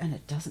 and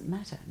it doesn't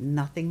matter.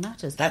 Nothing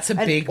matters. That's a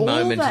big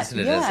moment, isn't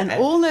it? Yeah, and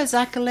all those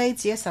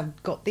accolades. Yes,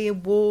 I've got the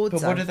awards.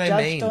 But what do they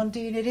mean? Judged on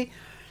DND.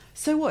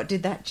 So what?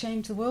 Did that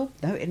change the world?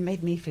 No, it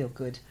made me feel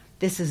good.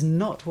 This is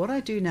not what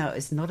I do now.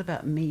 Is not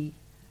about me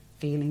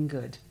feeling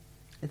good.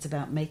 It's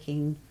about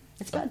making.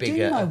 It's about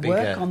doing my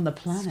work on the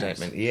planet.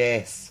 Statement.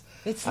 Yes,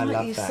 it's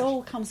like your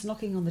soul comes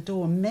knocking on the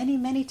door many,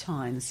 many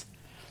times.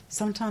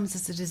 Sometimes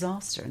it's a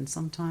disaster, and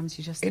sometimes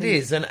you just... It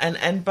is,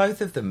 and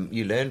both of them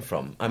you learn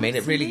from. I mean, Absolutely.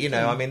 It really, you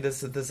know, I mean,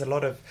 there's a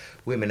lot of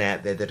women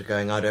out there that are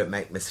going, I don't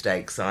make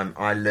mistakes.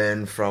 I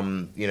learn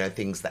from, you know,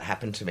 things that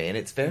happen to me, and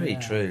it's very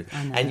true.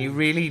 And you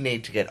really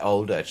need to get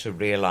older to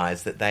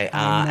realise that they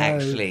are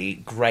actually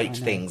great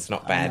things,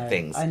 not bad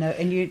things. I know,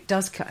 and it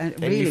does really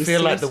and you feel seriously.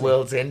 like the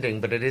world's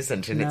ending, but it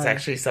isn't, and it's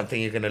actually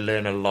something you're going to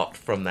learn a lot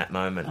from that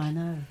moment. I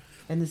know.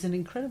 And there's an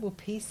incredible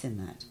peace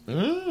in that.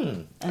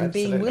 And absolutely.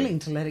 Being willing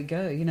to let it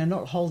go, you know,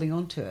 not holding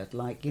on to it.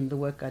 Like in the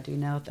work I do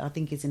now, I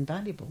think is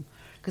invaluable.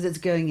 Because it's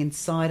going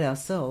inside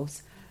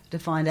ourselves to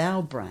find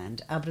our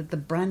brand, the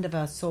brand of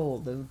our soul,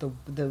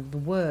 the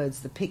words,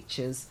 the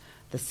pictures,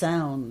 the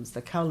sounds,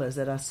 the colours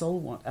that our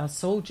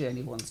soul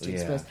journey wants to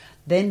express.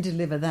 Then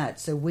deliver that,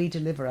 so we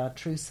deliver our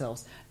true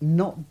selves,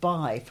 not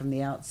buy from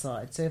the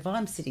outside. So if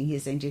I'm sitting here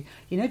saying to you,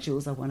 you know,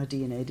 Jules, I won a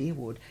D&AD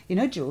award. You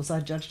know, Jules, I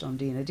judged on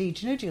D&AD. Do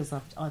you know, Jules,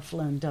 I've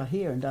flown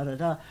here and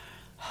da-da-da.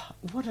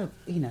 What a,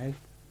 you know,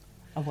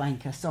 a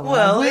wanker. Sorry,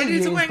 well, it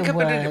is a wanker,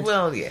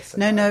 but yes.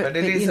 No, but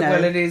it is.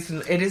 Well, it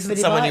isn't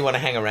someone you want to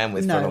hang around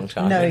with for a long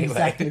time. No, anyway.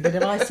 Exactly. But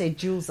if I say,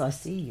 Jules, I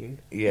see you.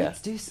 Let's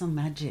do some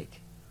magic.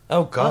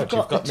 Oh God,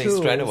 you've got me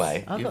straight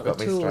away. I've got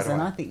the tools, and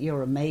I think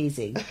you're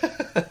amazing.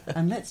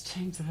 And let's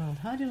change the world.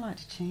 How do you like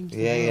to change the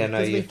world? Yeah, no,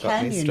 you've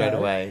got me straight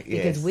away.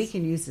 Yes. Because we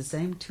can use the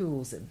same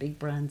tools that big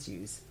brands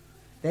use.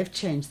 They've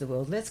changed the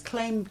world. Let's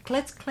claim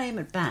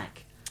it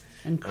back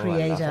and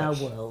create our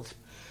world.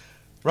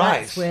 Right.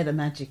 That's where the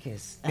magic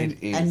is. And, it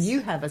is. And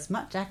you have as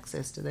much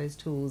access to those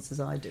tools as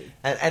I do.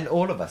 And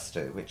all of us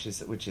do, which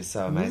is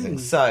so amazing.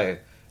 So,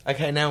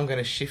 okay, now I'm going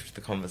to shift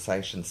the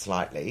conversation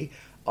slightly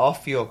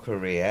off your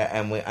career,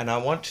 and I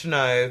want to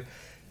know,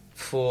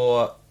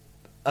 for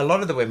a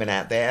lot of the women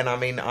out there, and I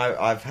mean,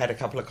 I've had a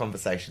couple of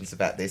conversations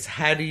about this.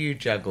 How do you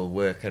juggle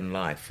work and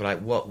life?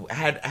 Like,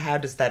 how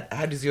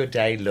does your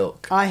day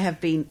look? I have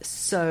been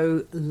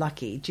so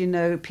lucky. Do you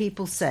know?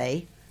 People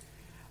say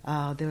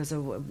there was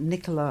a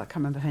Nicola, I can't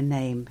remember her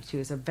name. She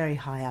was a very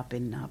high up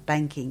in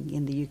banking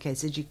in the UK.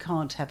 Said you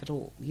can't have it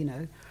all. You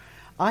know.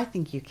 I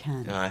think you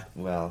can.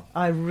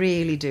 I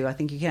really do. I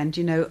think you can. Do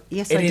you know?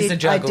 Yes, it is a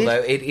juggle,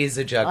 though. It is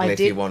a juggle if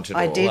you want it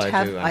all. I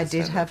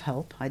did have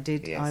help.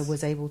 Yes. I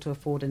was able to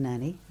afford a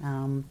nanny,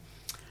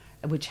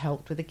 which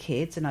helped with the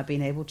kids, and I've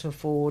been able to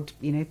afford,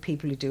 you know,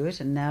 people who do it.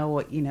 And now,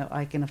 you know,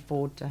 I can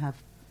afford to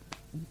have,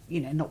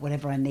 you know, not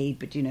whatever I need,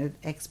 but, you know,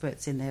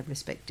 experts in their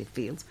respective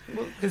fields.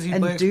 Well, because you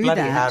worked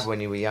bloody hard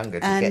when you were younger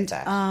to get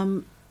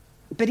that.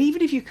 But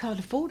even if you can't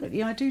afford it,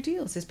 you know, I do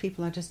deals. There's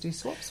people I just do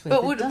swaps with.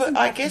 But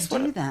I guess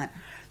do that.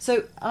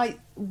 So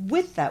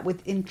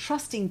with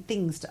entrusting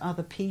things to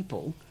other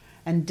people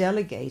and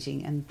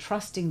delegating and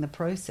trusting the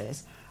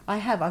process,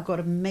 I've got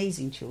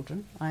amazing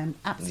children. I am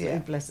absolutely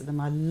blessed with them.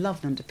 I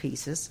love them to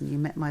pieces. And you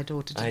met my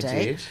daughter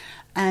today. I did.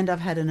 And I've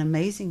had an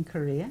amazing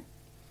career.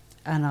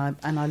 And I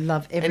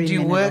love every minute. And do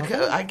you work? Of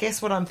it. I guess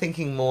what I'm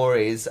thinking more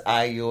is,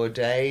 are your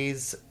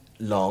days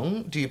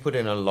long? Do you put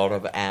in a lot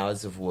of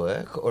hours of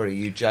work, or are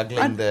you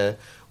juggling the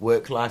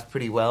work life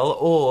pretty well,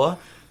 or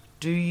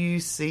do you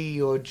see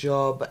your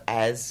job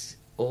as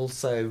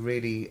also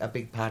really a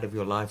big part of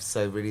your life?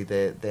 So really,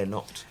 they're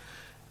not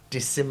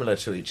dissimilar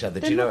to each other.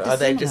 Do you know? Are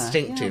they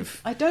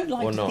distinctive? Yeah. I don't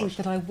like to think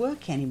that I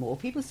work anymore.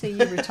 People say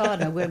you're retired.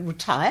 And I won't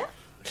retire.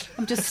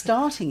 I'm just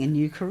starting a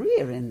new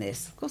career in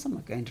this. Of course, I'm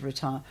not going to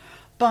retire,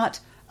 but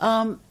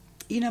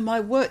my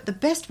work. The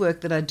best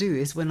work that I do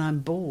is when I'm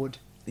bored.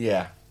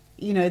 Yeah.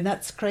 And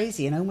that's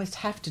crazy, and I almost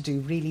have to do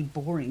really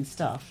boring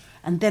stuff.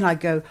 And then I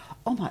go,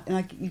 oh my,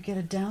 and you get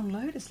a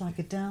download. It's like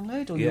a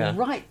download, or your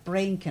right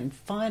brain can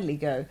finally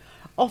go,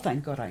 oh,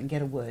 thank God I can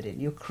get a word in.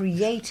 Your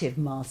creative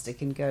master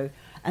can go,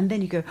 and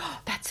then you go,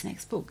 oh, that's the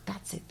next book.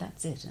 That's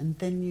it. And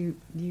then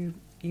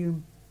you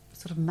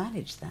sort of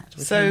manage that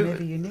with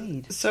whomever you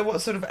need. So what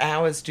sort of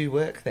hours do you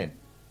work then?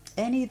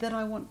 Any that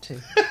I want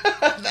to.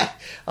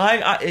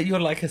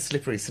 You're like a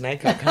slippery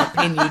snake. I can't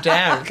pin you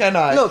down, can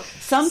I? Look,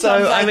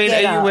 sometimes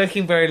are you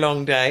working very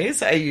long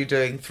days? Are you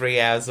doing 3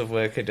 hours of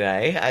work a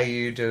day? Are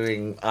you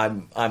doing?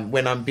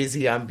 When I'm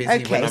busy, I'm busy.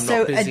 Okay, when I'm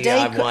not busy,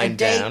 I wind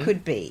down. A day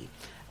could be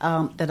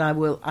that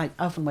I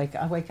often wake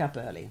up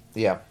early.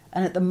 Yeah.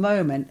 And at the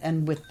moment,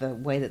 and with the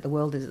way that the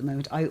world is at the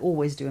moment, I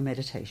always do a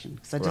meditation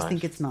because I just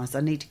think it's nice.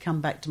 I need to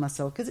come back to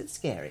myself because it's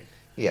scary.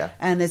 Yeah.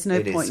 And there's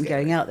no point in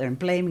going out there and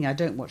blaming. I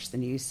don't watch the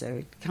news,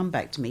 so come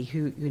back to me.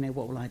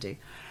 What will I do?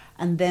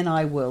 And then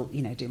I will,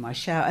 do my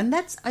shower. And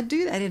I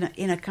do that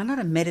in a kind of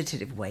a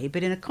meditative way,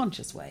 but in a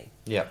conscious way.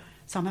 Yeah.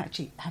 So I'm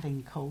actually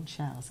having cold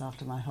showers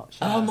after my hot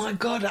showers. Oh my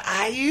God,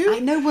 are you? I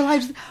know. Well,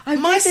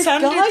 my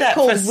son did that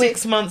for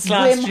 6 months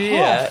last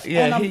year. Hof,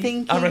 and I'm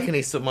thinking, I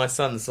reckon my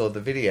son saw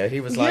the video.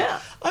 He was like,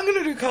 "I'm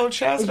going to do cold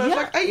showers." And I was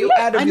like, "Are you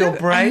out of your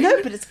brain?" I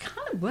know, but it's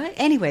kind of work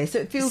anyway. So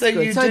it feels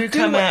good. So you do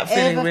come out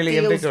feeling really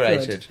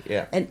invigorated. Good.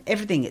 Yeah, and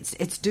everything.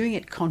 It's doing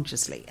it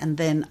consciously, and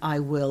then I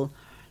will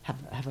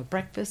have a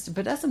breakfast.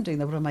 But as I'm doing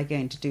that, what am I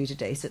going to do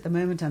today? So at the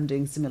moment, I'm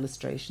doing some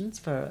illustrations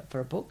for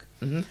a book.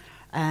 Mm-hmm.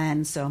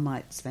 And so I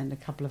might spend a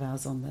couple of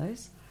hours on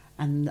those.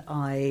 And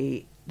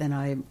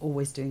I'm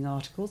always doing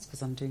articles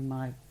because I'm doing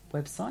my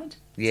website.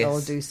 Yes. So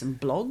I'll do some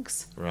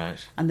blogs. Right.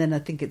 And then I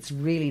think it's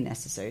really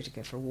necessary to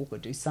go for a walk or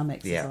do some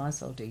exercise. Yeah.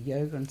 So I'll do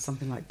yoga and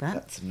something like that.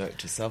 That's a note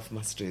to self,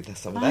 must do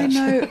some of that. I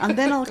know. And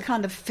then I'll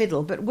kind of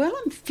fiddle. But while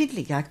I'm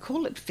fiddling, I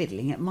call it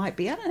fiddling. It might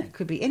be, I don't know, it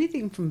could be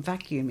anything from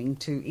vacuuming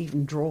to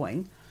even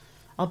drawing.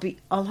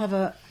 I'll have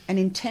an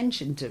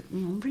intention to,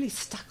 I'm really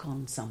stuck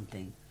on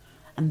something.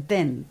 And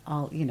then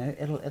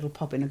it'll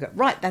pop in and go,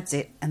 right, that's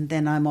it. And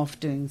then I'm off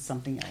doing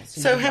something else.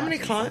 So how many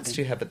clients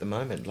do you have at the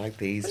moment? Like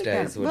these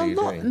days, what are you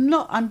doing?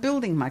 I'm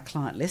building my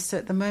client list. So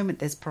at the moment,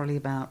 there's probably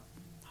about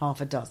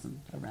half a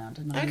dozen around.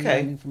 And I'm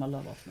learning from a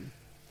lot of them.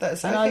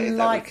 That's okay.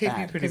 That would keep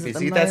you pretty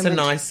busy. That's a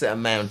nice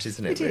amount,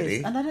 isn't it, really? It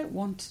is. And I don't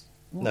want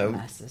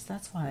masses.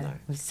 That's why I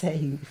was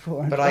saying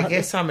before. But I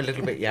guess I'm a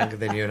little bit younger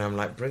than you, and I'm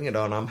like, bring it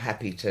on. I'm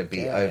happy to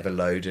be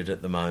overloaded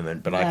at the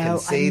moment, but I can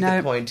see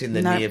the point in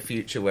the near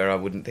future where I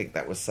wouldn't think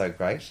that was so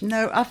great.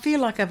 No, I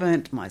feel like I've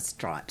earned my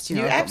stripes.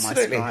 You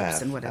absolutely got my stripes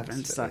have. And whatever.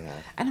 Absolutely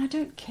and I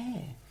don't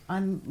care.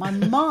 I'm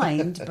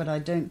mind, but I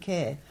don't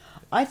care.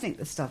 I think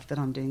the stuff that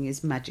I'm doing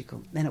is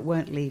magical, and it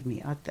won't leave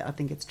me. I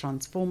think it's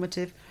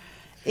transformative.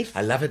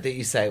 I love it that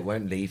you say it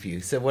won't leave you.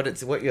 So what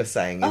you're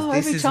saying is, this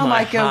every is time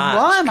my I go,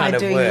 why am I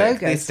doing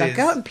logo stuff?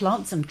 Go out and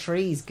plant some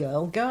trees,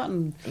 girl. Go out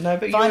and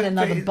find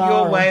another bar.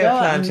 Your way of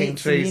planting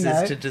trees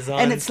is to design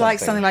and it's like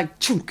something like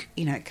chunk.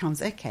 It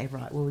comes. Okay,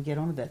 right. Well, we get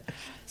on with it.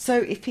 So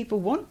if people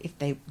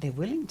they're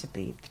willing to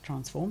be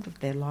transformed.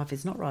 If their life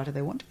is not right, or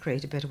they want to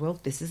create a better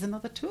world, this is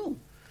another tool.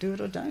 Do it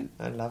or don't.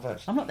 I love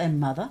it. I'm not their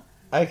mother.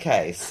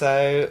 Okay,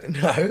 so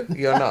no,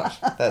 you're not.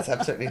 That's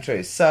absolutely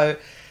true. So.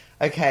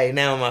 Okay,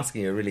 now I'm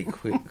asking you a really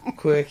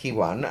quirky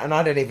one, and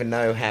I don't even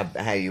know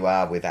how you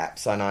are with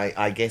apps, and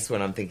I guess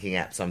when I'm thinking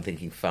apps, I'm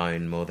thinking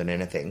phone more than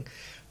anything.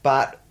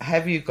 But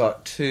have you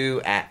got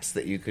 2 apps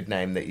that you could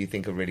name that you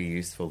think are really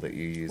useful that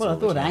you use? Well, I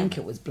thought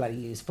Anchor was bloody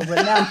useful, but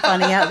now I'm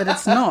finding out that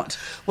it's not.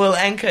 Well,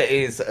 Anchor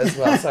is as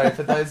well. So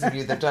for those of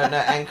you that don't know,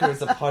 Anchor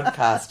is a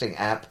podcasting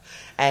app,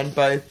 and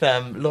both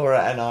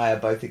Laura and I are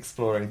both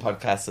exploring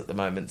podcasts at the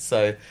moment.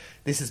 So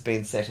this has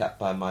been set up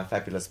by my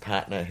fabulous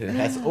partner who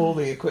has all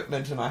the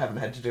equipment, and I haven't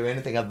had to do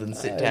anything other than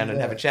sit down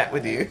and have a chat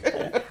with you.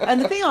 And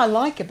the thing I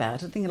like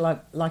about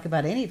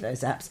any of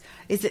those apps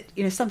is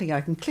that something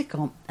I can click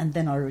on and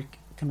then I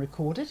can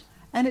record it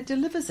and it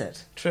delivers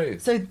it. True.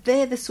 So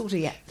they're the sort of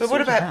apps. But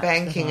what about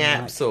banking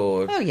apps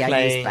or playing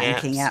I use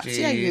banking apps.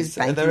 Yeah, use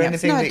banking apps. Are there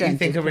anything that you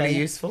think are really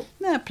useful?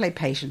 No, I play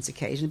Patience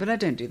occasionally, but I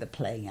don't do the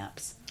playing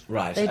apps.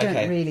 Right, they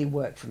don't really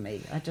work for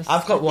me.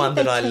 I've got one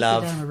that I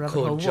love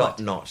called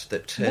Jot Not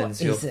that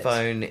turns your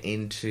phone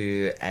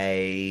into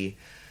a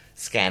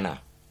scanner.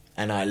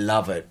 And I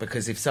love it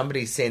because if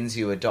somebody sends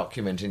you a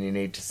document and you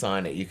need to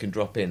sign it, you can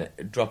drop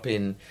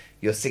in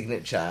your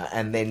signature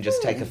and then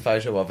just take a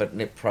photo of it,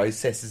 and it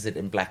processes it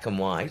in black and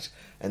white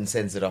and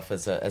sends it off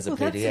as a PDF.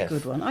 That's a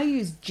good one. I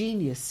use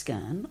Genius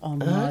Scan on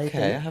my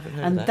thing, I haven't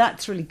heard and of that.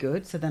 that's really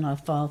good. So then I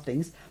file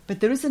things. But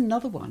there is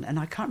another one, and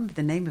I can't remember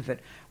the name of it,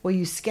 where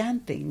you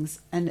scan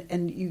things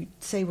and you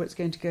say where it's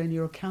going to go in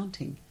your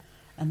accounting,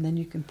 and then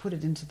you can put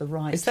it into the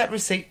right. Is that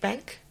Receipt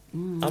Bank?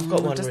 I've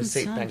got one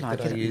Receipt Bank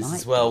that I use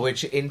as well,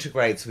 which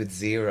integrates with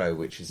Xero,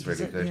 which is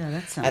really good. Yeah,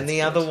 that sounds And the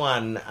good. other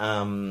one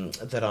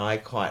that I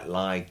quite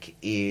like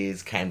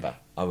is Canva,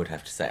 I would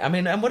have to say. I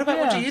mean, and what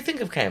Yeah. do you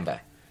think of Canva?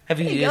 Have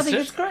you used it? I think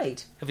it's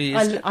great. Have you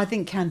used it? I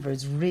think Canva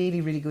is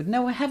really, really good.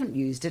 No, I haven't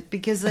used it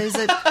because there's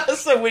a...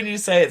 So when you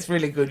say it's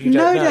really good, you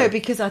don't know? No,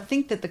 because I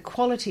think that the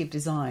quality of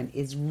design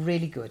is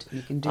really good.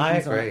 You can do I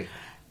things on agree. it.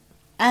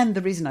 And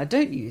the reason I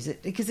don't use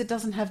it, because it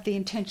doesn't have the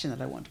intention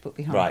that I want to put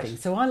behind Right.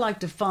 things. So I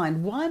like to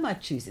find, why am I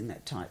choosing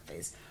that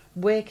typeface?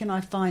 Where can I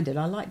find it?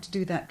 I like to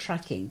do that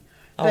tracking.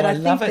 But I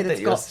think love it that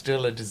it's you're got...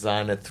 still a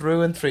designer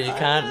through and through. You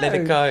can't let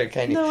it go,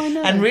 can you? No, I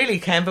know. And really,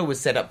 Canva was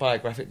set up by a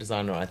graphic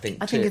designer, I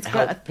think it's to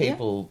help great. Yeah.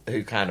 people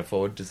who can't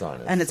afford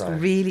designers. And it's so.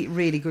 really,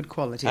 really good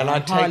quality. And I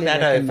I'd take highly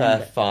that recommend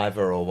over it. Fiverr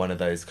or one of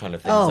those kind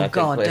of things. Oh, I think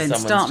God, where don't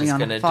someone's start me just on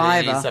going to do you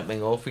Fiverr.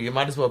 something awful. You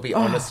might as well be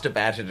honest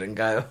about it and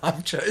go,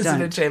 I've chosen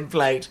Don't. a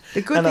template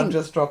The good and thing, I'm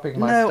just dropping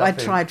my No, stuff I in.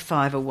 tried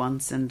Fiverr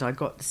once, and I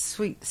got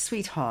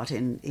sweetheart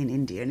in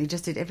India, and he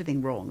just did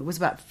everything wrong. It was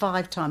about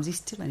 5 times. He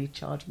still only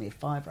charged me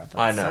 $5. I felt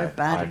I know. so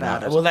bad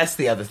about it. Well, that's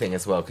the other thing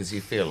as well, because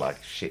you feel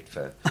like shit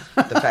for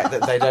the fact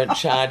that they don't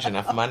charge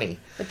enough money.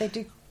 But they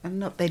do.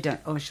 They don't.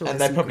 Oh, sure. And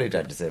there's they some probably good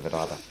don't ones. deserve it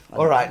either. I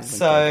All right, don't think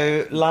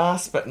so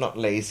last but not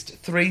least,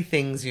 3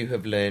 things you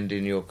have learned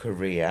in your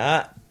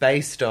career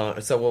based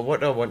on... So, well,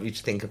 what I want you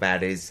to think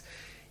about is,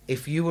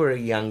 if you were a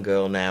young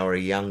girl now or a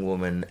young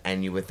woman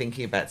and you were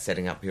thinking about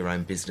setting up your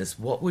own business,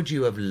 what would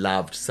you have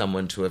loved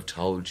someone to have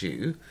told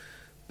you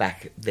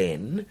back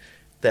then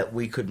that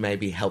we could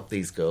maybe help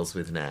these girls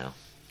with now?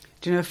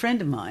 Do you know a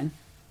friend of mine,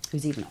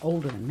 who's even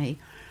older than me,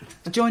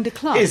 joined a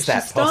club? Is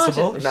that She started-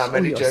 possible? No, I'm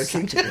only you're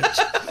joking. such a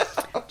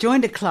bitch.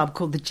 Joined a club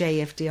called the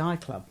JFDI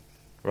Club.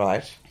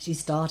 Right. She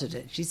started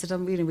it. She said,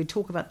 we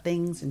talk about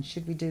things, and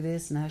should we do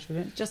this, and how should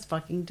we do it? Just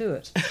fucking do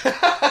it.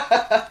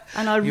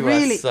 And I You are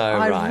really, so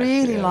right,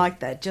 yeah. like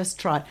that. Just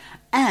try it.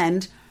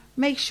 And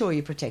make sure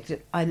you protect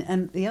it.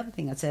 And the other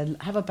thing I said,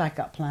 have a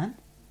backup plan.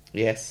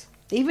 Yes.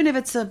 Even if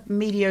it's a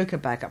mediocre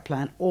backup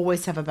plan,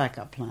 always have a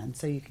backup plan,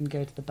 so you can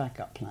go to the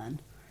backup plan.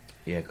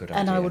 Yeah, good idea.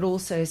 And I would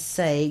also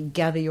say,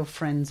 gather your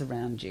friends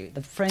around you.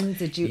 The friends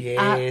that you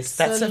Yes,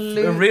 that's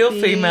absolutely a real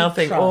female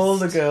thing. trust. All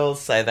the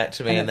girls say that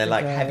to me, and they're the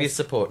like, have girls. your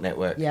support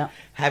network. Yeah.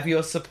 Have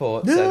your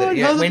support No, so that it when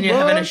you're doesn't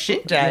having a work.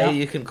 shit day, Yeah.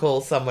 you can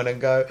call someone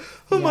and go,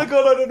 oh Yeah. my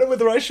God, I don't know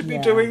whether I should be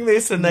Yeah. doing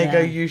this. And they go,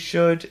 Yeah. you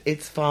should.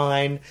 It's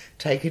fine.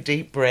 Take a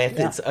deep breath.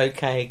 Yeah. It's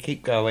okay.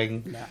 Keep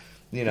going. Yeah.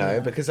 You know, Yeah.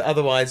 because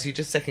otherwise you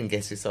just second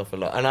guess yourself a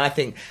lot. And I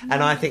think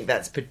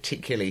that's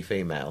particularly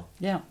female.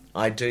 Yeah.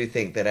 I do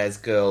think that as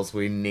girls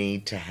we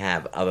need to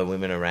have other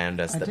women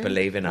around us I that do.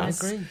 believe in I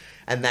us. agree.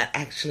 And that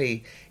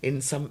actually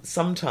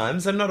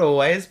sometimes, and not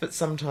always, but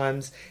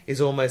sometimes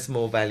is almost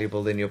more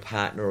valuable than your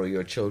partner or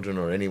your children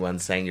or anyone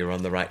saying you're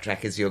on the right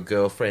track, is your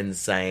girlfriend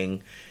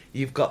saying,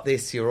 you've got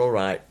this, you're all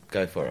right,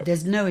 go for it.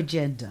 There's no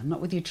agenda, not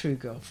with your true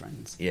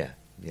girlfriends. Yeah,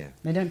 yeah.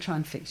 They don't try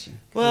and fix you.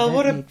 Well, They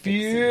what don't a need fixing.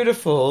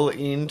 beautiful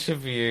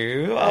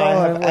interview. I Oh,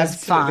 have it was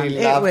absolutely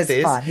fun. loved It was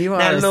this. fun. You are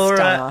now, a Laura,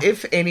 star.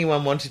 if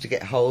anyone wanted to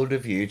get hold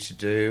of you to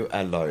do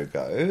a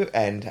logo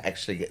and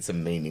actually get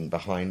some meaning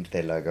behind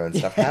their logo and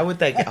stuff, how would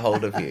they get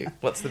hold of you?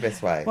 What's the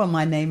best way? Well,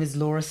 my name is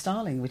Laura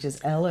Starling, which is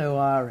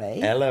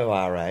Lora.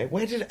 Lora.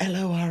 Where did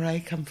Lora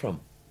come from?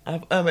 I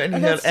mean, Oh, you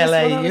that's heard just what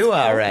I was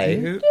Laura.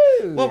 called.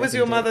 No, What was I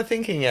your didn't mother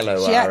thinking, Lora?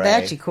 They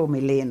actually called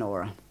me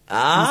Leonora.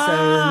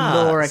 Ah, And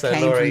so Laura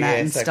came Laura, from that,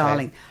 and yes, okay.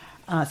 Starling.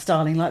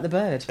 Starling like the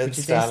bird, And which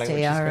is Starling, which is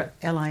good.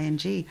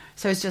 Starling.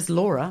 So it's just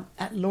Laura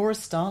at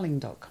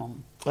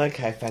laurastarling.com.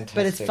 Okay, fantastic.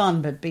 But it's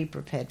fun, but be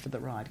prepared for the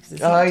ride. 'Cause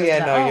it's Oh not just yeah,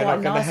 like, no, you're not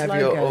a going to nice have logo.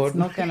 your It's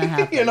ordinary. not going to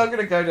happen. You're not going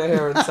to go to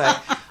her and say,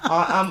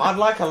 "I'd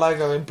like a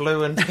logo in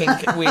blue and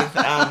pink with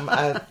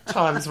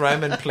Times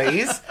Roman,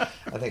 please."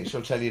 I think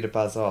she'll tell you to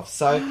buzz off.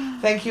 So,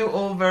 thank you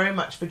all very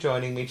much for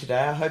joining me today.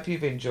 I hope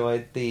you've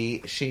enjoyed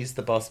the She's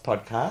the Boss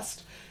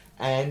podcast.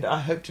 And I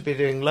hope to be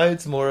doing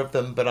loads more of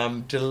them, but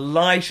I'm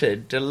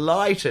delighted,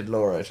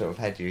 Laura, to have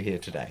had you here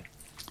today.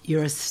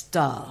 You're a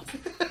star.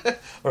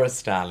 Or a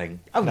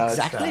starling. Oh, No, a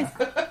exactly.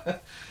 star.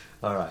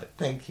 All right,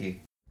 thank you.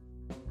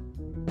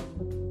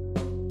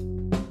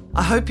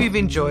 I hope you've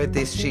enjoyed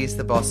this She's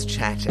the Boss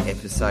chat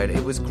episode.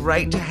 It was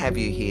great to have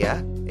you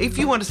here. If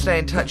you want to stay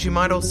in touch, you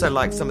might also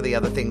like some of the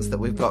other things that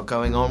we've got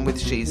going on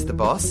with She's the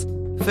Boss.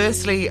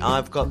 Firstly,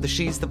 I've got the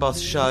She's the Boss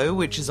show,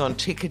 which is on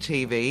Ticker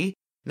TV.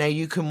 Now,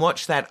 you can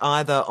watch that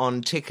either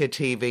on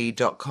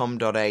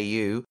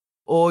tickertv.com.au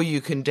or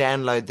you can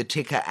download the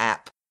Ticker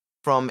app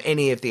from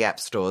any of the app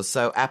stores.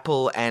 So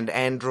Apple and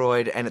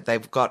Android, and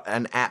they've got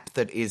an app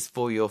that is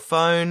for your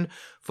phone,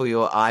 for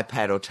your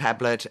iPad or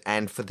tablet,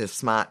 and for the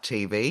smart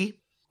TV.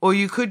 Or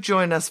you could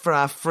join us for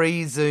our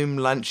free Zoom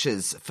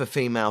lunches for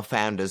female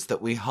founders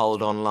that we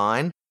hold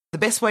online. The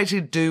best way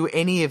to do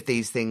any of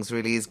these things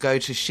really is go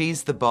to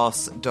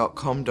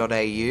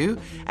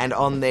she'stheboss.com.au, and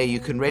on there you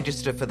can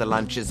register for the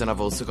lunches, and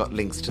I've also got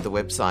links to the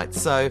website.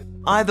 So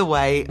either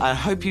way, I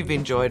hope you've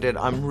enjoyed it.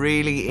 I'm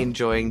really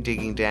enjoying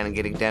digging down and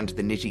getting down to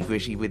the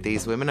nitty-gritty with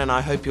these women, and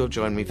I hope you'll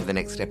join me for the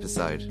next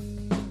episode.